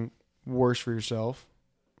anything worse for yourself.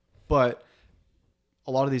 But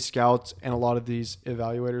a lot of these scouts and a lot of these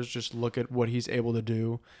evaluators just look at what he's able to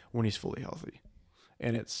do when he's fully healthy.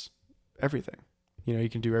 And it's everything. He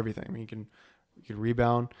can do everything. I mean, he can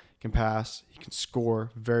rebound, he can pass, he can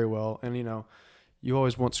score very well. And, you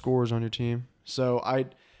always want scorers on your team. So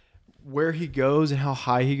where he goes and how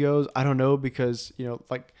high he goes, I don't know, because,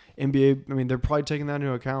 like NBA, I mean, they're probably taking that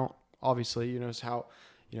into account, obviously, is how,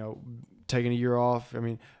 taking a year off. I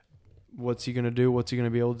mean, what's he going to do? What's he going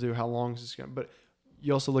to be able to do? How long is this going to, but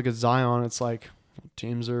you also look at Zion, it's like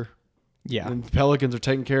teams are, and the Pelicans are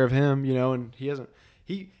taking care of him, and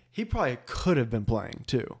he probably could have been playing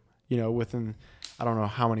too, within, I don't know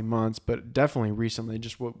how many months, but definitely recently,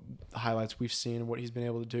 just what the highlights we've seen and what he's been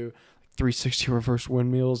able to do, 360 reverse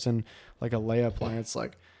windmills and like a layup line. It's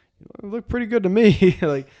like, it looked pretty good to me.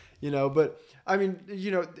 Like, but I mean,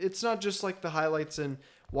 it's not just like the highlights and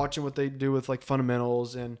watching what they do with like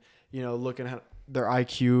fundamentals and, looking at their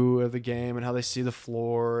IQ of the game and how they see the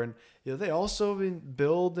floor. And, they also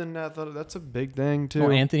build, and I thought that's a big thing too.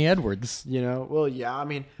 Well, Anthony Edwards. Well, yeah, I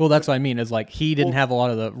mean. Well, that's what I mean is like he didn't have a lot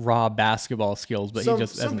of the raw basketball skills, but he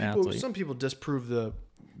just as an athlete. Some people disprove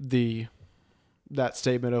that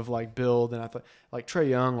statement of like build, and I thought like Trae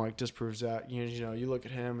Young like disproves that. You look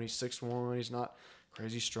at him and he's 6'1", he's not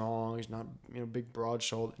crazy strong, he's not big broad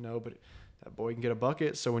shouldered, but that boy can get a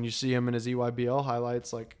bucket. So when you see him in his EYBL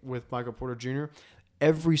highlights, like with Michael Porter Jr.,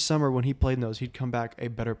 every summer when he played in those, he'd come back a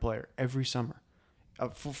better player every summer.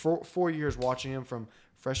 For 4 years watching him from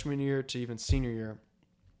freshman year to even senior year,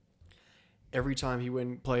 every time he went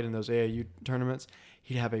and played in those AAU tournaments,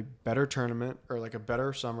 he'd have a better tournament or like a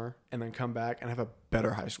better summer and then come back and have a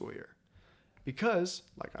better high school year. Because,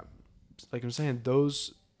 like I'm saying,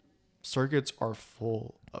 those circuits are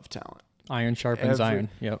full of talent. Iron sharpens iron.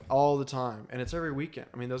 Yep. All the time. And it's every weekend.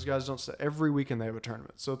 I mean, those guys don't stay. Every weekend they have a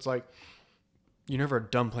tournament. So it's like you're never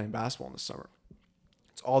done playing basketball in the summer.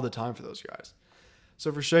 It's all the time for those guys.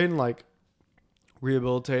 So for Shaedon, like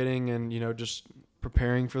rehabilitating and, just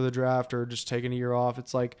preparing for the draft or just taking a year off,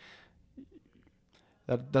 it's like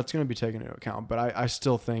that's going to be taken into account. But I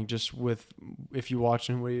still think just if you watch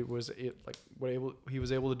him, what he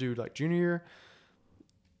was able to do like junior year,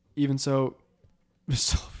 even so, he's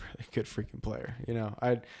still a really good freaking player,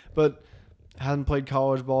 but hasn't played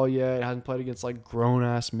college ball yet, hasn't played against like grown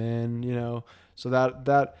ass men, so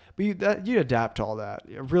but you adapt to all that.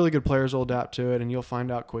 Really good players will adapt to it, and you'll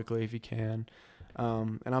find out quickly if you can.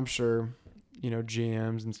 And I'm sure,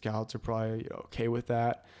 GMs and scouts are probably okay with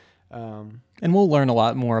that. And we'll learn a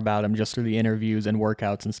lot more about him just through the interviews and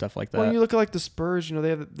workouts and stuff like that. Well, you look at like the Spurs, they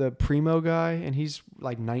have the Primo guy, and he's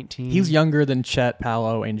like 19. He's younger than Chet,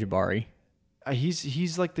 Paolo, and Jabari. He's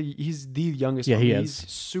the youngest. Yeah, one. He's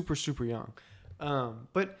super, super young.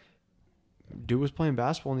 But dude was playing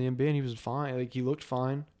basketball in the NBA and he was fine. Like he looked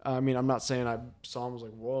fine. I mean, I'm not saying I saw him was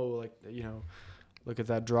like, whoa, like, look at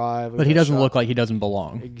that drive. But he doesn't look like he doesn't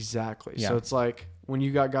belong. Exactly. Yeah. So it's like when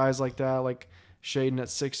you got guys like that, like Shaedon at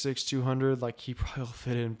 6'6", 200, like he probably will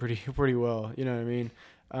fit in pretty well. You know what I mean?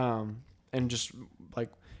 And just like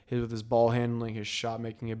with his ball handling, his shot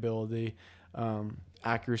making ability,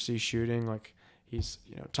 accuracy shooting, like he's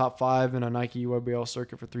top 5 in a Nike URBL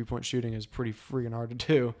circuit for 3-point shooting is pretty freaking hard to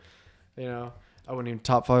do. I wouldn't even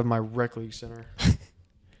top 5 in my rec league center.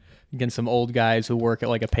 Against some old guys who work at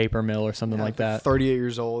like a paper mill or something like that. 38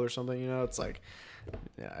 years old or something, it's like,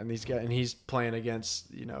 yeah. And he's playing against,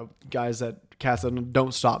 guys cats that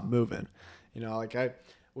don't stop moving. Like I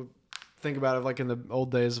would think about it like in the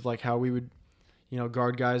old days of like how we would,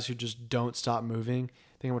 guard guys who just don't stop moving.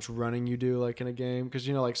 Think how much running you do like in a game. Cause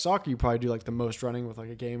like soccer, you probably do like the most running with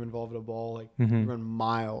like a game involving a ball. Like you run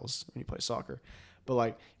miles when you play soccer, but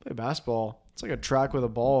like you play basketball, it's like a track with a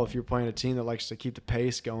ball. If you're playing a team that likes to keep the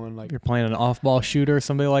pace going, like you're playing an off-ball shooter or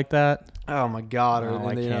somebody like that. Oh my God!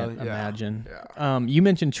 I can't imagine. Yeah. You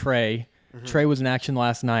mentioned Trae. Mm-hmm. Trae was in action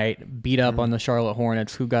last night, beat up on the Charlotte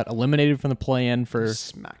Hornets, who got eliminated from the play-in for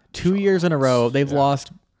 2 years in a row. They've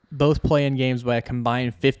lost both play-in games by a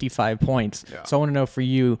combined 55 points. Yeah. So I want to know for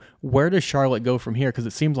you, where does Charlotte go from here? Because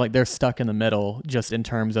it seems like they're stuck in the middle just in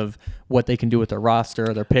terms of what they can do with their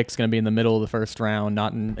roster. Their pick's going to be in the middle of the first round,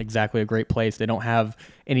 not in exactly a great place. They don't have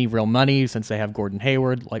any real money since they have Gordon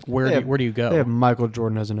Hayward. Like, where do you go? They have Michael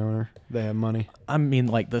Jordan as an owner. They have money. I mean,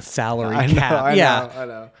 like the salary cap. I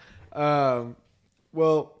know.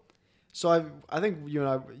 Well, so I think you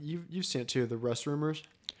and you've seen it too, the Russ rumors.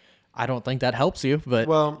 I don't think that helps you, but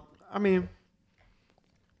well, I mean,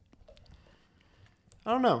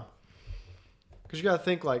 don't know. Because you got to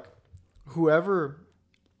think, like, whoever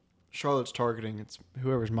Charlotte's targeting, it's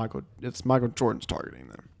Michael Jordan's targeting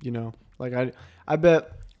them, you know? Like, I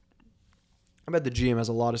bet the GM has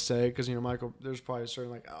a lot to say because, you know, Michael, there's probably a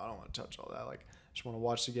certain, like, oh, I don't want to touch all that. Like, I just want to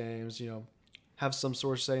watch the games, you know, have some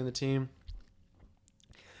sort of say in the team.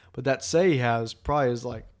 But that say he has probably is,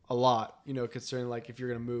 like, a lot, you know, considering, like, if you're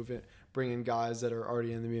going to move it, bring in guys that are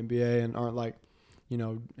already in the NBA and aren't, like, you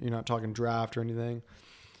know, you're not talking draft or anything.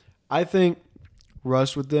 I think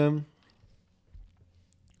Russ with them,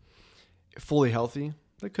 fully healthy,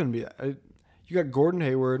 that couldn't be that. You got Gordon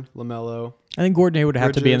Hayward, LaMelo. I think Gordon Hayward would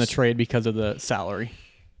have to be in the Bridges. trade because of the salary.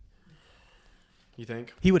 You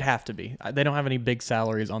think? He would have to be. They don't have any big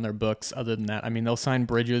salaries on their books other than that. I mean, they'll sign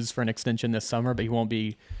Bridges for an extension this summer, but he won't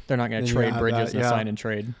be. They're not going to trade Bridges in a sign and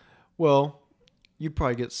trade. Well, you'd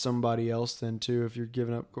probably get somebody else then too if you're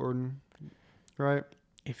giving up Gordon, right?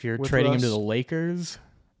 If you're With trading him Russ? to the Lakers,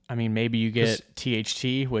 I mean, maybe you get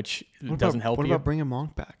THT, which doesn't help What you. about bringing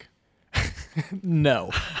Monk back? No,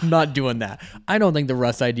 I'm not doing that. I don't think the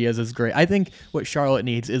Russ ideas is great. I think what Charlotte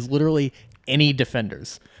needs is literally any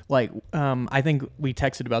defenders. Like, I think we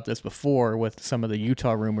texted about this before with some of the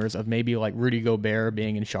Utah rumors of maybe like Rudy Gobert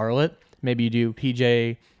being in Charlotte. Maybe you do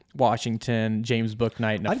PJ Washington, James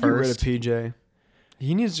Bouknight in a I'd first. get rid of PJ.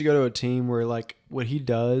 He needs to go to a team where like what he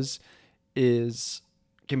does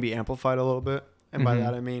can be amplified a little bit, and by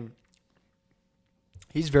that I mean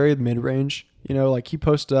he's very mid-range. You know, like he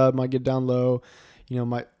posts up, might get down low, you know,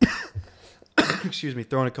 might excuse me,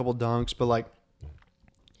 throwing a couple dunks, but like,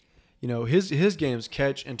 you know, his game's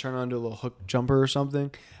catch and turn on to a little hook jumper or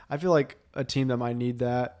something. I feel like a team that might need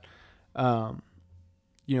that,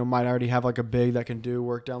 you know, might already have like a big that can do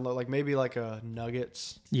work down low, like maybe like a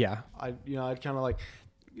Nuggets. Yeah. I'd kind of like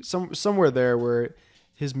somewhere there where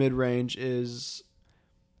his mid range is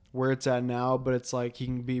where it's at now, but it's like he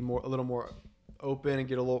can be a little more open and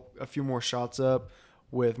get a few more shots up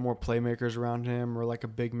with more playmakers around him, or like a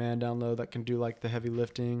big man down low that can do like the heavy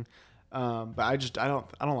lifting. But I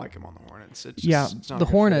don't like him on the Hornets. It's not the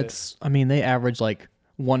Hornets, I mean, they average like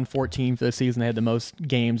 114 for the season. They had the most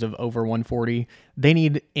games of over 140. They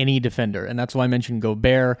need any defender, and that's why I mentioned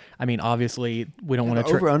Gobert. I mean, obviously, we don't want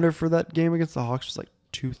to over under for that game against the Hawks was like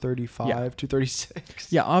 235,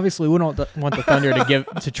 236. Yeah, obviously, we don't want the Thunder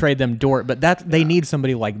to trade them Dort, but they need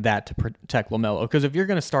somebody like that to protect LaMelo. Because if you're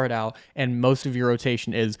going to start out and most of your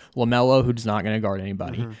rotation is LaMelo, who's not going to guard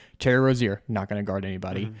anybody, Terry Rozier, not going to guard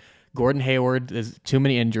anybody. Gordon Hayward, there's too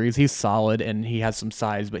many injuries. He's solid and he has some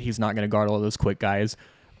size, but he's not going to guard all those quick guys.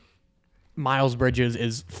 Miles Bridges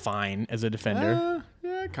is fine as a defender.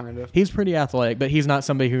 Yeah, kind of. He's pretty athletic, but he's not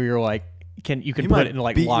somebody who you're like, you can put it in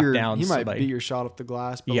like lockdown. He might beat your shot off the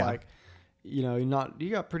glass, but like, you know, you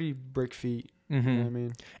got pretty brick feet. You know what I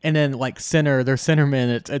mean? And then like their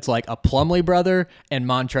centerman, it's like a Plumlee brother and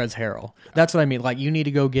Montrezl Harrell. That's what I mean. Like you need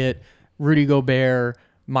to go get Rudy Gobert,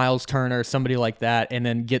 Miles Turner, somebody like that, and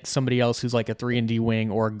then get somebody else who's like a 3-and-D wing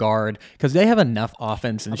or a guard, because they have enough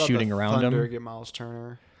offense and shooting around them. Get Miles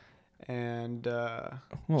Turner, and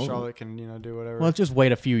Charlotte can do whatever. Well, let's just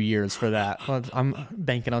wait a few years for that. I'm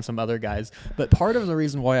banking on some other guys. But part of the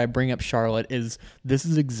reason why I bring up Charlotte is this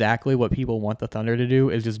is exactly what people want the Thunder to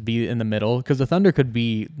do, is just be in the middle, because the Thunder could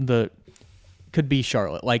be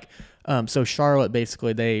Charlotte. Like, so Charlotte,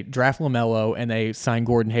 basically, they draft LaMelo and they sign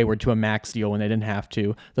Gordon Hayward to a max deal when they didn't have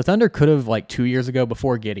to. The Thunder could have, like 2 years ago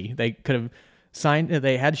before Giddey, they could have signed.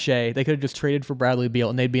 They had Shea. They could have just traded for Bradley Beal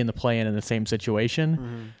and they'd be in the play-in in the same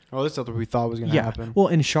situation. Well, that's something we thought was going to happen. Well,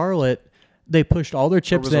 in Charlotte, they pushed all their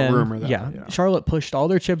chips in. Rumor that, Charlotte pushed all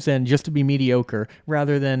their chips in just to be mediocre,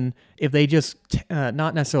 rather than if they just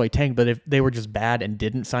not necessarily tanked, but if they were just bad and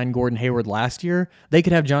didn't sign Gordon Hayward last year, they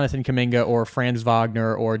could have Jonathan Kuminga or Franz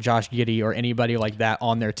Wagner or Josh Giddey or anybody like that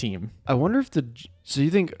on their team. I wonder if so you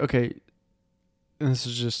think, okay, and this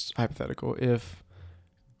is just hypothetical, if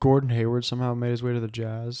Gordon Hayward somehow made his way to the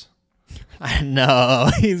Jazz. I know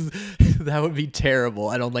that would be terrible.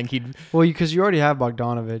 I don't think he'd. Well, because you already have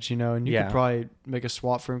Bogdanovich, and you could probably make a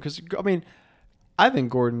swap for him. Because I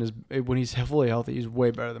think Gordon is, when he's fully healthy, he's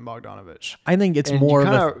way better than Bogdanovich. I think it's more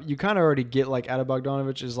you kind of already get like out of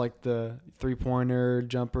Bogdanovich is like the 3-pointer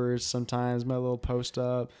jumpers sometimes, my little post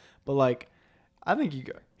up, but like I think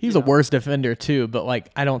he's a worse defender too, but like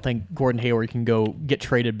I don't think Gordon Hayward can go get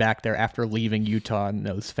traded back there after leaving Utah, and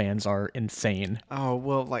those fans are insane. Oh,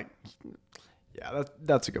 well, like, yeah,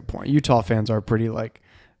 that's a good point. Utah fans are pretty like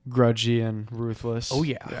grudgy and ruthless. Oh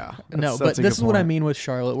yeah. Yeah. No, but this is what I mean with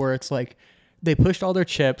Charlotte, where it's like they pushed all their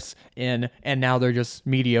chips in and now they're just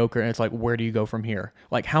mediocre, and it's like, where do you go from here?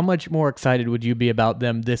 Like, how much more excited would you be about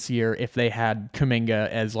them this year if they had Kuminga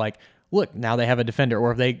as like look, now they have a defender,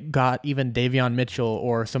 or if they got even Davion Mitchell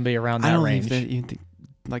or somebody around that I don't range. even think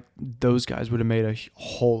like those guys would have made a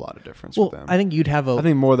whole lot of difference Well, for them. I think you'd have I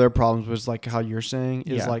think more of their problems was like how you're saying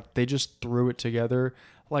is Yeah. like they just threw it together.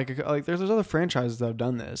 Like there's other franchises that have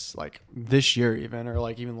done this, like this year even, or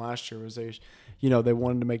like even last year was they, they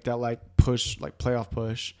wanted to make that like push, like playoff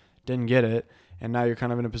push, didn't get it, and now you're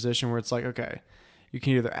kind of in a position where it's like, okay, you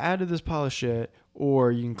can either add to this pile of shit or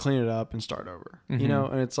you can clean it up and start over,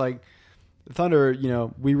 and it's like the Thunder,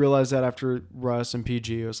 we realized that after Russ and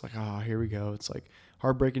PG, it was like, oh, here we go. It's like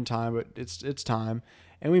heartbreaking time, but it's time.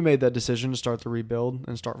 And we made that decision to start the rebuild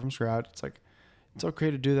and start from scratch. It's like, it's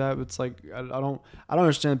okay to do that, but it's like, I don't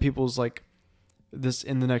understand people's like this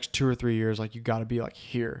in the next 2 or 3 years, like you got to be like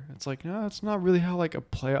here. It's like, no, it's not really how like a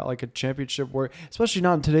playout, like a championship work, especially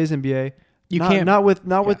not in today's NBA. Not with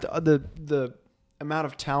the amount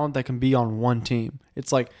of talent that can be on one team.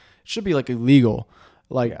 It's like, it should be like illegal,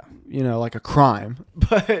 like, like a crime,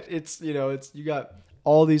 but it's, you got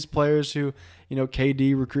all these players who,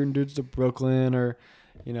 KD recruiting dudes to Brooklyn, or,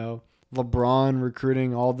 LeBron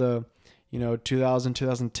recruiting all the,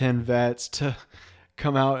 2010 vets to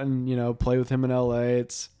come out and, play with him in LA.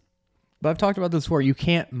 But I've talked about this before. You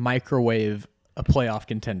can't microwave a playoff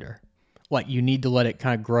contender. Like, you need to let it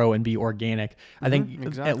kind of grow and be organic. I think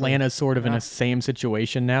exactly. Atlanta's sort of in a same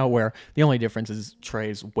situation now, where the only difference is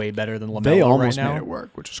Trey's way better than LaMelo They almost right now. made it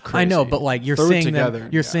work, which is crazy. I know, but like you're Throw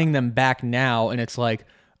seeing them back now, and it's like,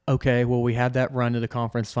 okay, well, we had that run to the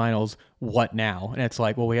conference finals. What now? And it's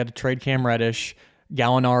like, well, we had to trade Cam Reddish.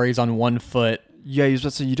 Gallinari's on 1 foot. Yeah, you was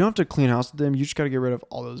about to say, you don't have to clean house with them. You just got to get rid of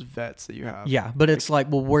all those vets that you have. Yeah, but it's like,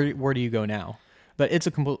 well, where do you go now? But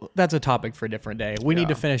that's a topic for a different day. We need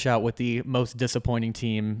to finish out with the most disappointing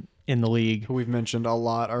team in the league. Who we've mentioned a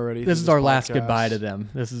lot already. This is our last goodbye to them.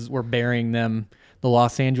 We're burying them. The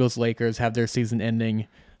Los Angeles Lakers have their season ending.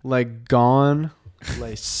 Like, gone.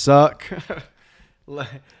 They suck.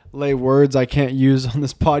 Lay words I can't use on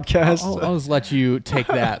this podcast. I'll just let you take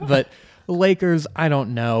that. But the Lakers, I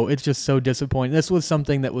don't know. It's just so disappointing. This was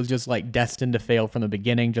something that was just like destined to fail from the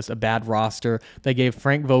beginning, just a bad roster. They gave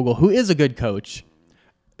Frank Vogel, who is a good coach,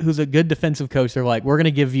 who's a good defensive coach, they're like, we're going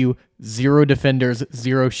to give you 0 defenders,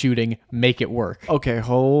 0 shooting, make it work. Okay,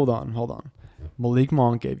 hold on. Malik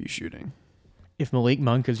Monk gave you shooting. If Malik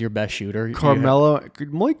Monk is your best shooter,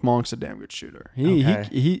 Malik Monk's a damn good shooter.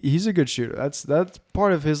 He's a good shooter. That's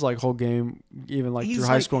part of his like whole game, even like through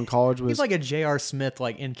high school and college. He's like a J.R. Smith,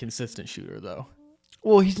 like inconsistent shooter though.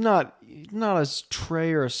 Well, he's not a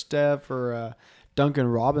Trey or a Steph or a Duncan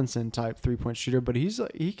Robinson type 3-point shooter, but he's a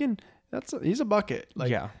bucket.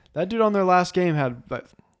 Like, that dude on their last game had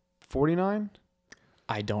 49.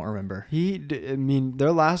 I don't remember.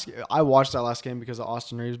 I watched that last game because of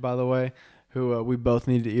Austin Reeves, by the way, who we both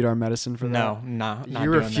need to eat our medicine for that. No, you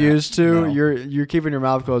refused to. No. You're keeping your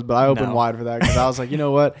mouth closed, but I opened wide for that because I was like, you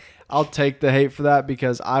know what? I'll take the hate for that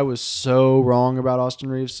because I was so wrong about Austin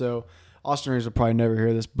Reeves. So Austin Reeves will probably never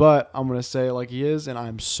hear this, but I'm gonna say it like he is, and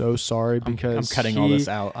I'm so sorry because I'm cutting all this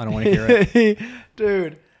out. I don't want to hear it,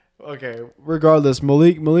 dude. Okay, regardless,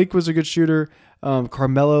 Malik was a good shooter.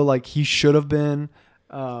 Carmelo, like he should have been.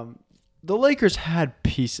 The Lakers had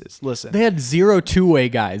pieces. Listen, they had 0 two-way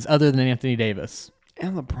guys other than Anthony Davis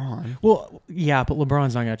and LeBron. Well, yeah, but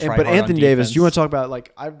LeBron's not going to try. But hard Anthony on Davis, defense. you want to talk about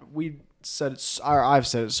like I've said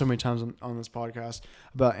it so many times on this podcast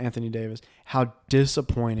about Anthony Davis, how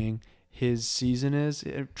disappointing his season is.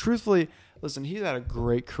 Truthfully, listen, he's had a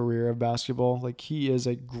great career of basketball. Like he is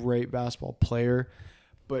a great basketball player.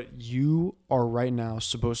 But you are right now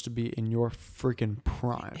supposed to be in your freaking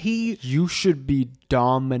prime. You should be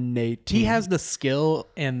dominating. He has the skill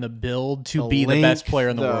and the build to be the best player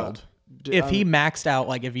in the world. If he maxed out,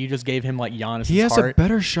 like if you just gave him like Giannis' he has a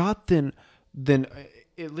better shot than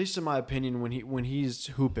at least in my opinion when he's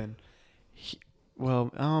hooping.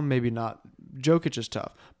 Maybe not. Jokic is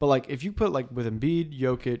tough, but like if you put like with Embiid,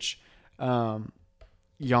 Jokic,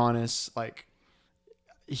 Giannis, like.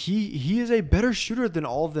 He is a better shooter than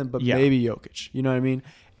all of them, but maybe Jokic. You know what I mean?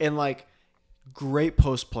 And like, great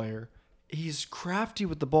post player. He's crafty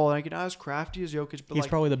with the ball. And I can not as crafty as Jokic, but he's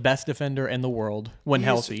probably the best defender in the world when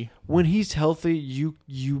healthy. When he's healthy, you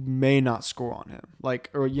may not score on him. Like,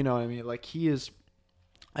 or you know what I mean? Like he is.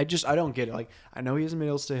 I don't get it. Like I know he hasn't been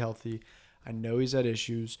able to stay healthy. I know he's had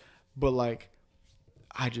issues, but like,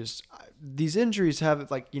 these injuries have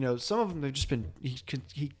like some of them have just been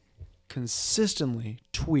he consistently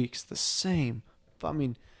tweaks the same. I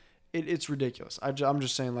mean, it's ridiculous. I'm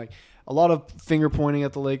just saying, like, a lot of finger pointing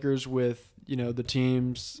at the Lakers with the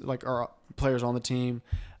teams, like our players on the team.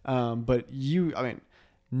 But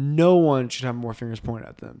no one should have more fingers pointed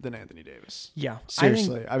at them than Anthony Davis. Yeah.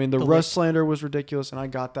 Seriously. I mean, the Russ slander was ridiculous, and I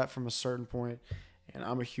got that from a certain point, and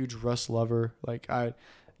I'm a huge Russ lover. Like, I,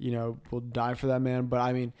 will die for that man. But,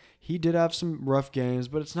 I mean, he did have some rough games,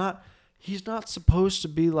 but he's not supposed to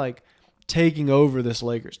be, like, taking over this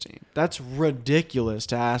Lakers team. That's ridiculous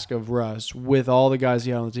to ask of Russ with all the guys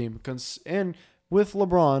he had on the team. And with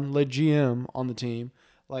LeBron, the GM on the team,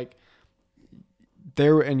 like,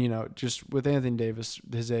 just with Anthony Davis,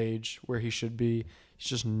 his age, where he should be, he's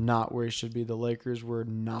just not where he should be. The Lakers were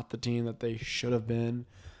not the team that they should have been.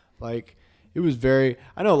 Like, it was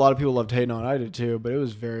I know a lot of people loved hating on it. I did too, but it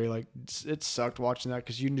was very, like, it sucked watching that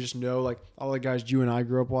because you just know, like, all the guys you and I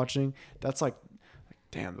grew up watching, that's like,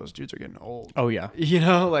 damn, those dudes are getting old. Oh, yeah.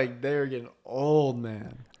 Like, they're getting old,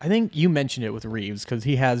 man. I think you mentioned it with Reeves because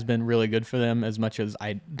he has been really good for them as much as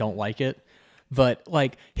I don't like it. But,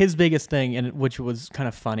 like, his biggest thing, and which was kind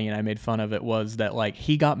of funny and I made fun of it, was that, like,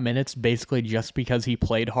 he got minutes basically just because he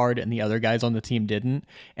played hard and the other guys on the team didn't.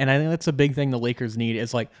 And I think that's a big thing the Lakers need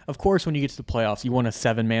is, like, of course, when you get to the playoffs, you want a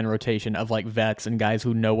 7-man rotation of, like, vets and guys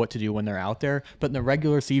who know what to do when they're out there. But in the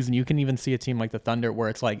regular season, you can even see a team like the Thunder where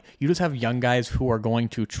it's, like, you just have young guys who are going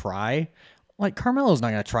to try. Like, Carmelo's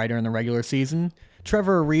not going to try during the regular season.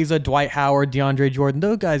 Trevor Ariza, Dwight Howard, DeAndre Jordan,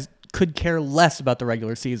 those guys could care less about the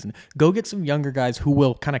regular season. Go get some younger guys who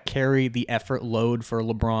will kind of carry the effort load for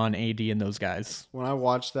LeBron, AD, and those guys. When I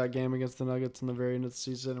watched that game against the Nuggets in the very end of the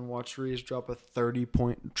season and watched Reeves drop a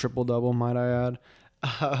 30-point triple-double, might I add.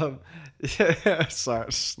 Sorry,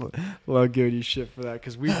 love giving you shit for that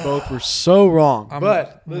because we both were so wrong.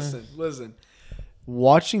 But listen.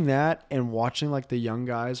 Watching that and watching, like, the young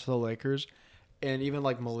guys for the Lakers and even,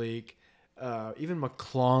 like, Malik, even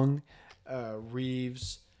McClung,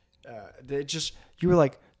 Reeves,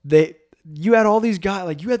 you had all these guys,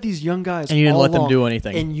 like, you had these young guys and you didn't let them do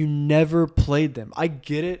anything and you never played them. I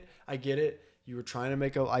get it. You were trying to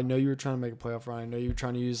make I know you were trying to make a playoff run. I know you were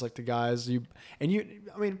trying to use, like, the guys I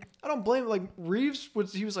mean, I don't blame, like, Reeves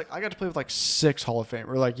was like, I got to play with, like, 6 Hall of Fame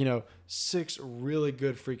or, like, 6 really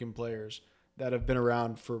good freaking players that have been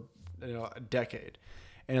around for, a decade.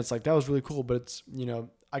 And it's like, that was really cool, but it's,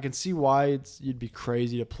 I can see why you'd be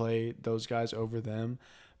crazy to play those guys over them.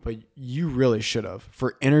 But you really should have.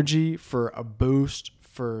 For energy, for a boost,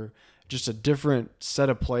 for just a different set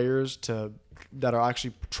of players that'll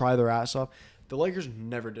actually try their ass off. The Lakers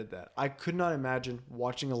never did that. I could not imagine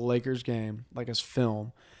watching a Lakers game, like as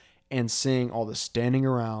film, and seeing all the standing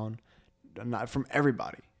around, not from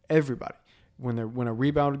everybody. When a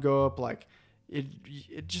rebound would go up, like,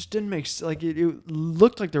 it just didn't make sense. Like, it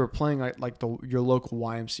looked like they were playing like your local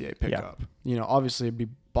YMCA pickup. Yeah. Obviously it'd be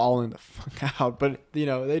balling the fuck out, but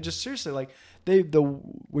they just seriously, like,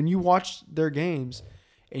 when you watch their games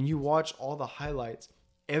and you watch all the highlights,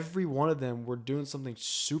 every one of them were doing something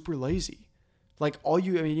super lazy. Like,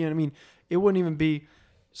 it wouldn't even be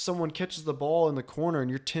someone catches the ball in the corner and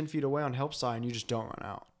you're 10 feet away on help side and you just don't run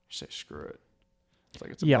out. You say, screw it. It's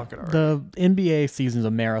like it's a bucket already. The NBA season's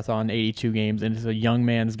a marathon, 82 games, and it's a young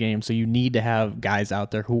man's game, so you need to have guys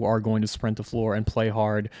out there who are going to sprint the floor and play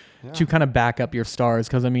hard to kind of back up your stars.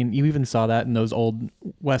 Because, you even saw that in those old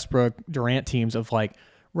Westbrook, Durant teams of, like,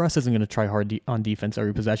 Russ isn't going to try hard on defense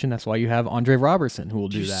every possession. That's why you have Andre Robertson who will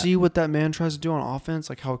do that. Do you see what that man tries to do on offense?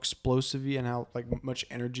 Like, how explosive he and how, like, much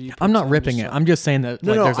energy. I'm not ripping it. I'm just saying that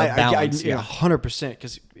there's a balance.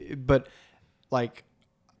 100%. But, like,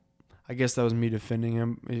 I guess that was me defending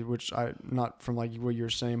him, which not from, like, what you're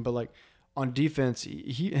saying, but, like, on defense,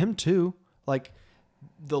 him too. Like,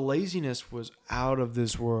 the laziness was out of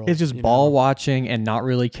this world. It's just ball watching and not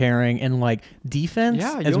really caring, and, like, defense.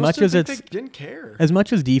 Yeah, as much as they didn't care. As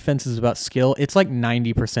much as defense is about skill, it's like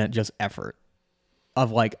 90% just effort.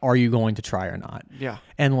 Of, like, are you going to try or not? Yeah,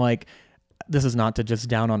 and, like, this is not to just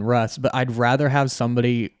down on Russ, but I'd rather have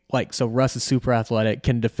somebody like, so Russ is super athletic,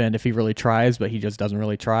 can defend if he really tries, but he just doesn't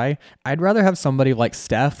really try. I'd rather have somebody like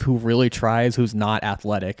Steph who really tries, who's not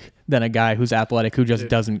athletic, than a guy who's athletic who just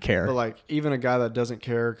doesn't care. But, like, even a guy that doesn't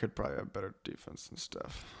care could probably have better defense than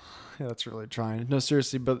Steph. Yeah, that's really trying. No,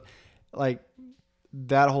 seriously, but, like,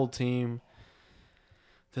 that whole team,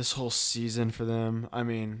 this whole season for them, I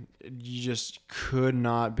mean, you just could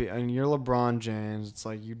not be. I mean, you're LeBron James. It's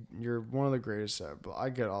like you're one of the greatest ever. But I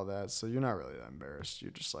get all that, so you're not really that embarrassed.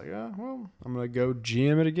 You're just like, well, I'm gonna go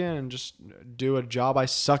GM it again and just do a job I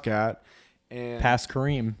suck at. And pass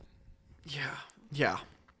Kareem. Yeah.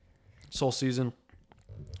 This whole season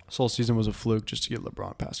was a fluke just to get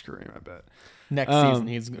LeBron past Kareem, I bet. Next season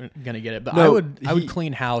he's gonna get it, but I would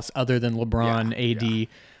clean house other than LeBron, AD. Yeah.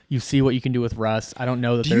 You see what you can do with Russ. I don't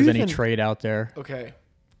know that there's any trade out there. Okay,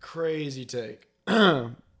 crazy take.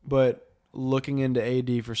 But looking into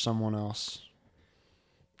AD for someone else.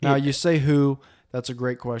 Now, you say who? That's a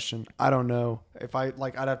great question. I don't know. If I'd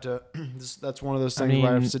have to. That's one of those things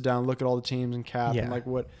where I have to sit down, and look at all the teams and cap, and like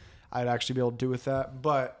what I'd actually be able to do with that.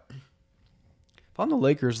 But if I'm the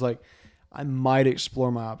Lakers, like I might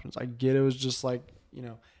explore my options. I get it was just like,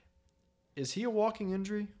 is he a walking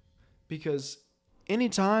injury? Because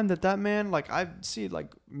anytime that man, like I see,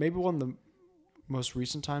 like maybe one of the most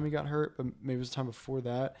recent time he got hurt, but maybe it was the time before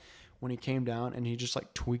that when he came down and he just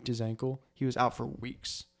like tweaked his ankle. He was out for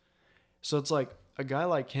weeks. So it's like a guy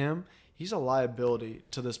like him, he's a liability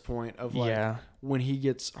to this point of like when he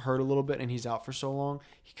gets hurt a little bit and he's out for so long,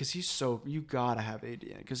 because you gotta have AD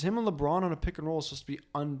in, because him and LeBron on a pick and roll is supposed to be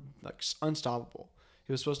unstoppable.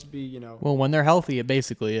 He was supposed to be, Well, when they're healthy, it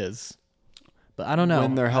basically is. But I don't know.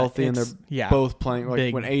 When they're healthy and they're both playing,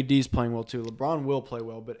 like when AD's playing well too. LeBron will play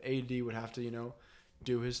well, but AD would have to,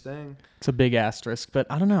 do his thing. It's a big asterisk, but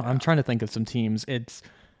I don't know. I'm trying to think of some teams.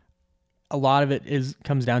 A lot of it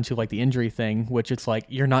comes down to like the injury thing, which it's like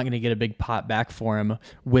you're not going to get a big pot back for him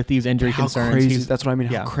with these injury concerns. Crazy, that's what I mean.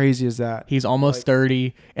 How crazy is that? He's almost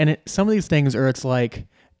 30, and some of these things are, it's like,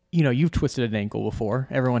 you've twisted an ankle before.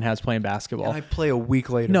 Everyone has playing basketball. And I play a week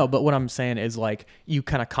later. No, but what I'm saying is like you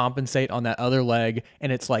kind of compensate on that other leg,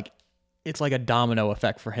 and it's like a domino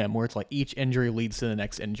effect for him, where it's like each injury leads to the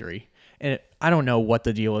next injury. And I don't know what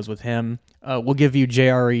the deal is with him. We'll give you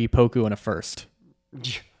JRE, Poku, and a first.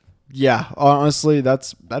 Yeah, honestly,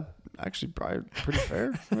 that actually probably pretty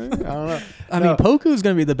fair. Maybe? I don't know. I mean, Poku is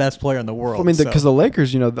going to be the best player in the world. I mean, because the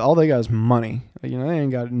Lakers, all they got is money. Like, they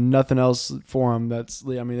ain't got nothing else for them. They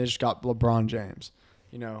just got LeBron James,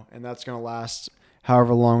 and that's going to last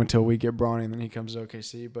however long until we get Bronny and then he comes to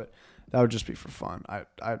OKC. But that would just be for fun.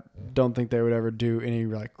 I don't think they would ever do any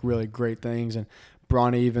like really great things. And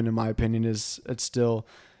Bronny, even in my opinion, I think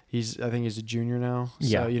he's a junior now.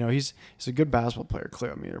 So, he's a good basketball player.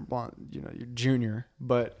 Clearly, I mean, you're junior,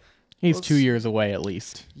 but he's 2 years away at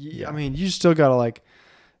least. Yeah, I mean, you still gotta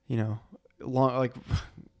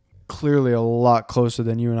clearly a lot closer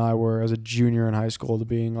than you and I were as a junior in high school to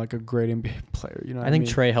being like a great NBA player. I think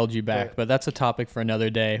Trey held you back, but that's a topic for another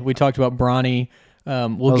day. We talked about Bronny.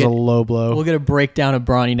 We'll get a low blow. We'll get a breakdown of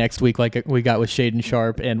Bronny next week, like we got with Shaedon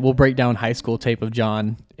Sharpe, and we'll break down high school tape of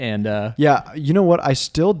John. And you know what? I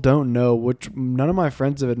still don't know which. None of my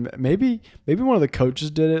friends have admitted. Maybe one of the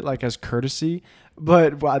coaches did it, like as courtesy.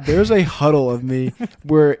 But there's a huddle of me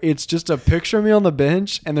where it's just a picture of me on the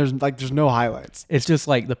bench, and there's no highlights. It's just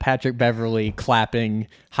like the Patrick Beverly clapping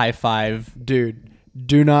high five, dude.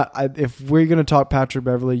 Do not. If we're gonna talk Patrick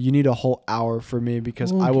Beverly, you need a whole hour for me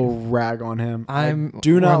because I will rag on him. I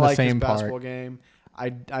do not like his basketball game. I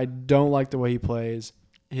don't like the way he plays.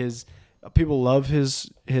 People love his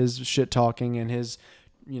shit talking and his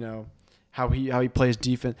how he plays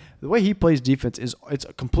defense. The way he plays defense it's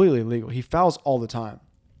completely illegal. He fouls all the time.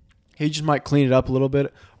 He just might clean it up a little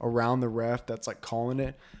bit around the ref that's like calling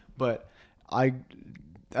it, but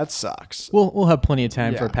that sucks. We'll have plenty of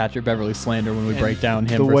time for Patrick Beverly slander when we break down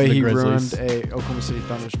him versus the Grizzlies. The way he ruined a Oklahoma City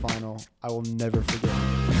Thunder's final, I will never forget.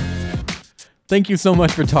 Thank you so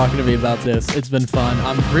much for talking to me about this. It's been fun.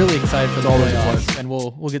 I'm really excited for the playoffs, and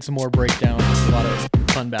we'll get some more breakdowns. A lot of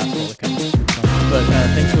fun basketball to come. But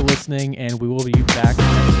thanks for listening, and we will be back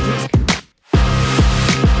next week.